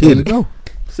There you working? go.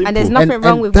 And there's Simple. nothing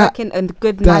wrong and with that- working a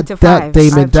good 9 to 5. That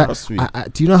Damon I've- Dash. Trust me.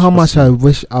 Do you know how Trust much I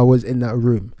wish I was in that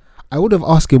room? I would have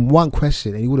asked him one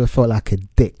question and he would have felt like a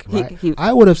dick, He- right? he-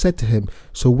 I would have said to him,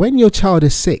 so when your child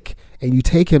is sick and you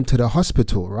take him to the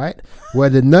hospital, right, where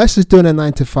the nurse is doing a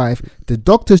 9 to 5, the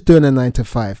doctor's doing a 9 to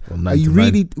 5, Or 9 are you to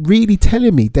 9. really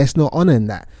telling me there's no honor in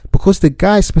that? Because the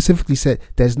guy specifically said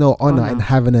there's no honor in Honor.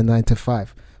 having a 9 to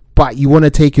 5, but you want to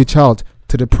take your child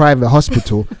to the private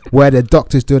hospital where the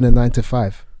doctor's doing a 9 to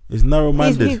 5. He's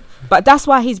narrow-minded. But that's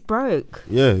why he's broke.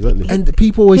 Yeah, exactly. And the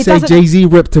people always He say doesn't- Jay-Z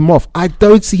ripped him off. I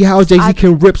don't see how Jay-Z I-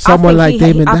 can rip someone like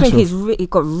Damon I Dash think off. he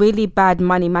got really bad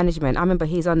money management. I remember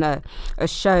he's on a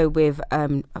show with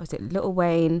was it Lil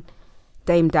Wayne,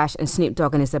 Dame Dash, and Snoop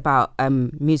Dogg, and it's about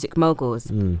music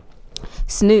moguls.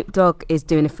 Snoop Dogg is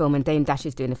doing a film and Dame Dash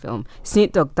is doing a film.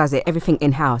 Snoop Dogg does it, everything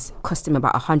in-house, cost him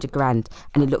about 100 grand,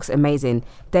 and it looks amazing.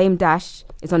 Dame Dash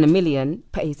is on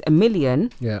pays $1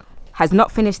 million, Yeah. has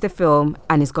not finished the film,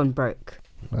 and is gone broke.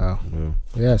 Wow. Yeah.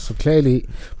 Yeah, so clearly.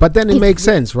 But then it It's makes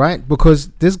sense, right? Because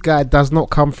this guy does not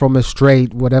come from a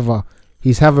straight whatever.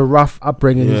 He's have a rough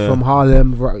upbringing. He's Yeah. from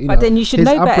Harlem. But then you should his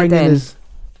know better upbringing then. is-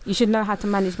 You should know how to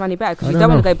manage money better, because I you don't don't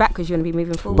want know. to go back, because you want to be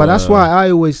moving forward. But that's why I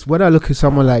always, when I look at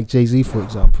someone like Jay-Z, for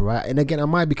example, right? And again, I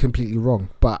might be completely wrong,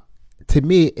 but to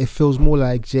me, it feels more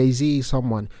like Jay-Z is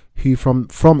someone who from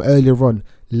earlier on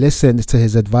listens to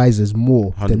his advisors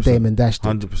more than 100%. Damon Dash did.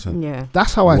 100%. Yeah.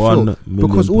 That's how I 1 feel. million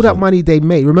Because all that percent. money they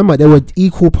made, remember, they were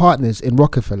equal partners in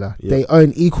Rockefeller. Yeah. They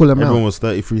earn equal amount. Everyone was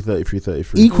 33.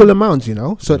 Equal amounts,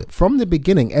 So from the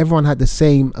beginning, everyone had the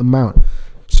same amount.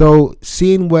 So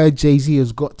seeing where Jay-Z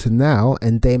has got to now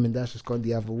and Damon Dash has gone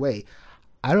the other way,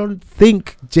 I don't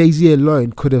think Jay-Z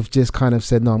alone could have just kind of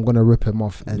said, no, I'm going to rip him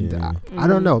off. And Yeah. I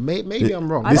don't know. Maybe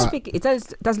I'm wrong. I don't but- think it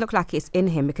does look like it's in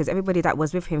him, because everybody that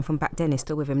was with him from back then is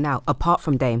still with him now, apart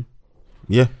from Dame.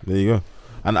 Yeah, there you go.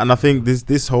 And I think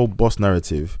this whole boss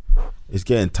narrative is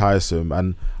getting tiresome,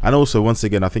 and also once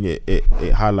again I think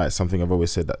it highlights something I've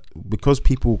always said, that because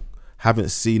people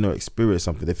haven't seen or experienced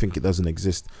something, they think it doesn't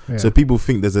exist. Yeah. So people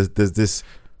think there's this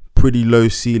pretty low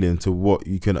ceiling to what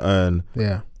you can earn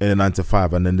Yeah. in a 9 to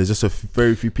 5, and then there's just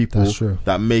very few people That's true.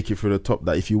 that make it through the top.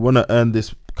 That if you want to earn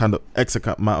this kind of X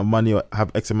amount of money or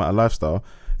have X amount of lifestyle,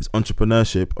 it's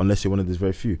entrepreneurship, unless you're one of these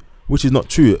very few, which is not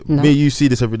true. No. Me, you see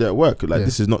this every day at work. Like Yeah.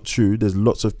 this is not true. There's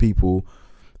lots of people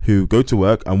who go to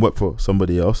work and work for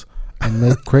somebody else, And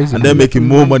they're crazy. and they're making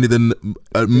more money than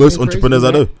most crazy, entrepreneurs I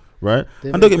yeah. know. right?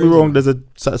 They're And don't get me crazy. wrong, there's a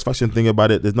satisfaction thing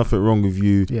about it. There's nothing wrong with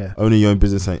you Yeah. owning your own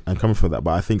business and coming from that.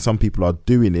 But I think some people are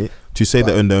doing it to say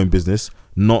they own their own business,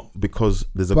 not because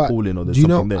there's a But calling or there's do you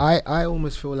know, something there. I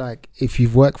almost feel like if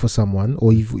you've worked for someone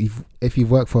or if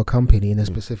you've worked for a company in a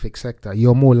specific sector,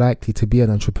 you're more likely to be an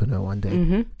entrepreneur one day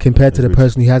Mm-hmm. compared to the Agreed.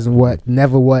 person who hasn't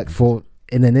never worked for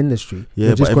in an industry. Yeah,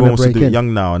 They're but just everyone gonna wants to break do it in.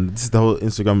 young now, and this is the whole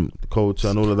Instagram culture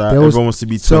and all of that. There was- Everyone wants to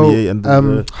be So 28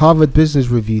 and Harvard Business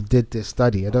Review did this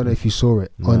study. I don't know if you saw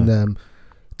it. No. On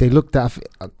they looked at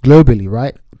globally,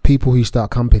 right? People who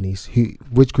start companies,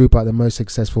 which group are the most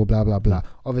successful, blah blah blah.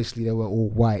 Obviously, they were all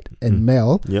white and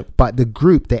male, Yep, but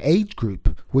the age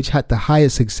group which had the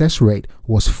highest success rate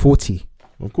was 40,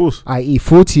 of course. i.e.,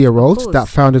 40-year-olds Of that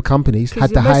course. founded companies 'Cause had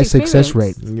you're the most highest success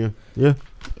rate. experienced. Yeah.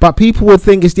 But people would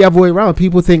think it's the other way around.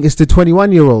 People think it's the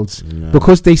 21-year-olds Yeah.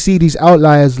 because they see these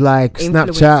outliers like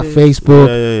Snapchat, Influencers. Facebook,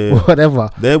 Yeah. whatever.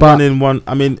 They're But- one in one.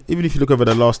 I mean, even if you look over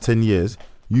the last 10 years,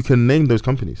 you can name those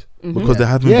companies Mhm. because there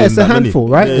haven't Yeah, been it's a that many. handful,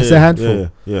 right? It's a handful.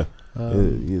 Yeah.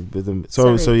 Um, So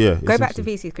yeah. Go it's back to interesting.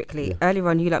 VCs quickly. Earlier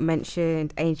on, you lot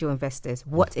mentioned angel investors.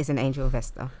 What is an angel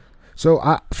investor? So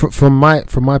from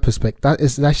my perspective, that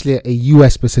is actually a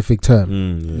US specific term.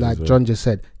 Yeah, Like so- John just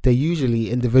said, they're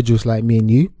usually individuals like me and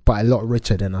you, but a lot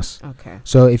richer than us. Okay.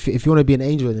 So if you want to be an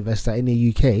angel investor in the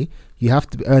UK, you have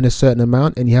to earn a certain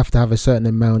amount and you have to have a certain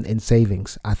amount in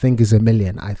savings. I think is $1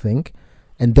 million,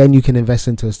 and then you can invest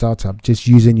into a startup just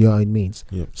using your own means.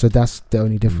 Yep. So that's the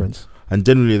only difference. And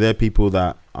generally, they're people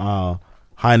that are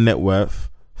high net worth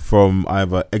from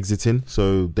either exiting,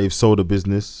 so they've sold a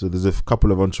business. So there's a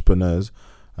couple of entrepreneurs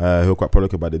who are quite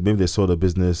public about it. Maybe they sold a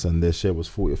business and their share was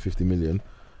 40 or 50 million,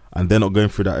 and they're not going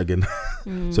through that again.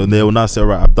 So they will now say, all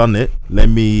right, I've done it. Let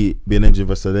me be an angel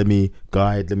investor. Let me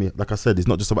guide. Like I said, it's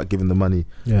not just about giving the money.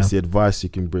 Yeah. It's the advice you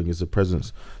can bring. It's the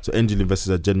presence. So angel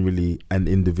investors are generally an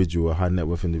individual, a high net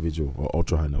worth individual or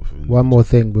ultra high net worth individual. One more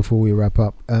thing before we wrap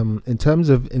up. In terms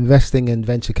of investing in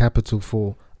venture capital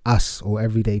for us or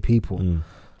everyday people,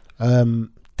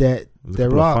 There's a there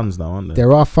couple of are funds now, aren't there?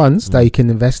 there are funds that Mm. you can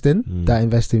invest in Mm. that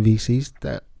invest in VCs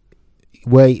that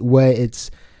where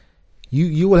it's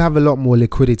you will have a lot more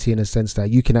liquidity in a sense that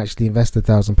you can actually invest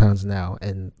 £1,000 now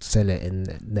and sell it in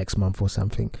next month or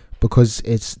something, because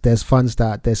there's funds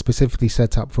that they're specifically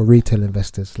set up for retail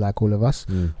investors like all of us.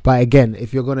 But again,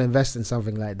 if you're going to invest in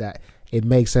something like that, it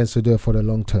makes sense to do it for the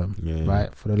long term, Yeah,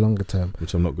 right? For the longer term.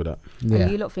 which I'm not good at. Yeah.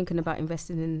 Are you lot thinking about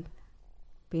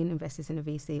being investors in a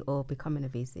VC or becoming a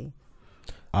VC?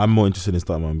 I'm more interested in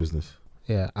starting my own business.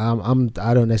 Yeah,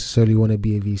 I don't necessarily want to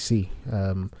be a VC.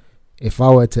 If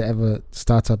I were to ever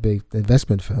start up an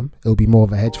investment firm, it'll be more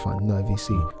of a hedge fund, not a VC,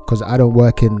 because I don't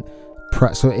work in.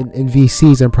 In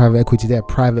VCs and private equity, they're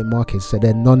private markets, so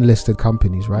they're non-listed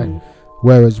companies, right?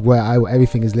 Whereas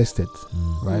everything is listed,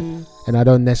 right? And I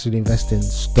don't necessarily invest in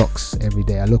stocks every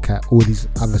day. I look at all these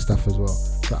other stuff as well.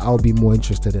 So I'll be more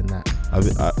interested in that.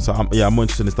 I'm more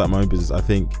interested in starting my own business. I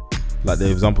think, like the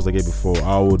examples I gave before,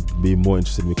 I would be more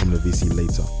interested in becoming a VC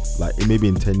later. Like maybe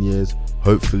in 10 years,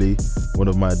 hopefully, one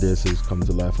of my ideas has come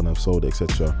to life and I've sold it,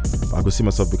 etc. But I could see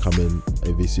myself becoming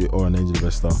a VC or an angel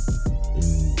investor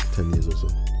in 10 years or so.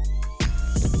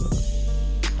 Something like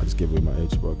that. I just gave away my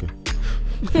age, but okay.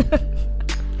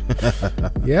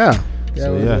 Yeah.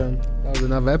 So, yeah. That was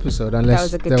another episode. was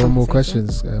Unless a good there were more conversation.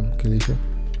 questions, Kalisha.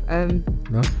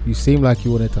 No. No, you seem like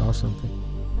you wanted to ask something.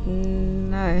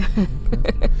 No.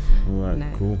 All right, No.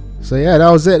 cool. So yeah, that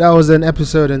was it. That was an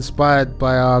episode inspired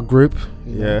by our group.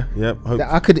 Yeah, yep. Hope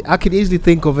I could easily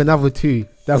think of another two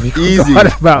that we easy.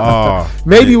 forgot about.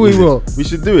 Maybe we easy. will. We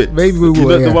should do it. Maybe we will. You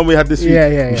know yeah. the one we had this week?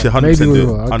 Yeah. We should 100% Maybe we do it.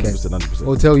 will. Okay. 100%.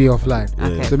 We'll tell you offline. Yeah,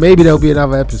 Okay. So maybe there'll be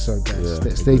another episode, guys.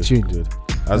 Yeah, Stay good, tuned. good.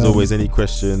 As Um, always, any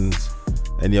questions,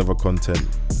 any other content,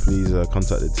 please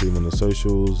contact the team on the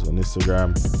socials, on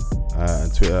Instagram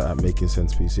and Twitter at Making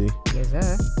Sense PC. Yes,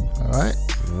 sir. All right,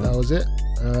 that was it.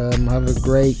 Have a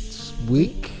great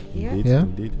week. Yeah. Indeed, Yeah.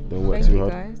 indeed. Don't work Thank too you,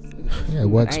 hard. guys. Yeah,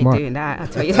 work I ain't smart. doing that. I'll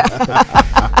tell you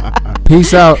that.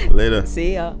 Peace out. Later.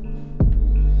 See ya.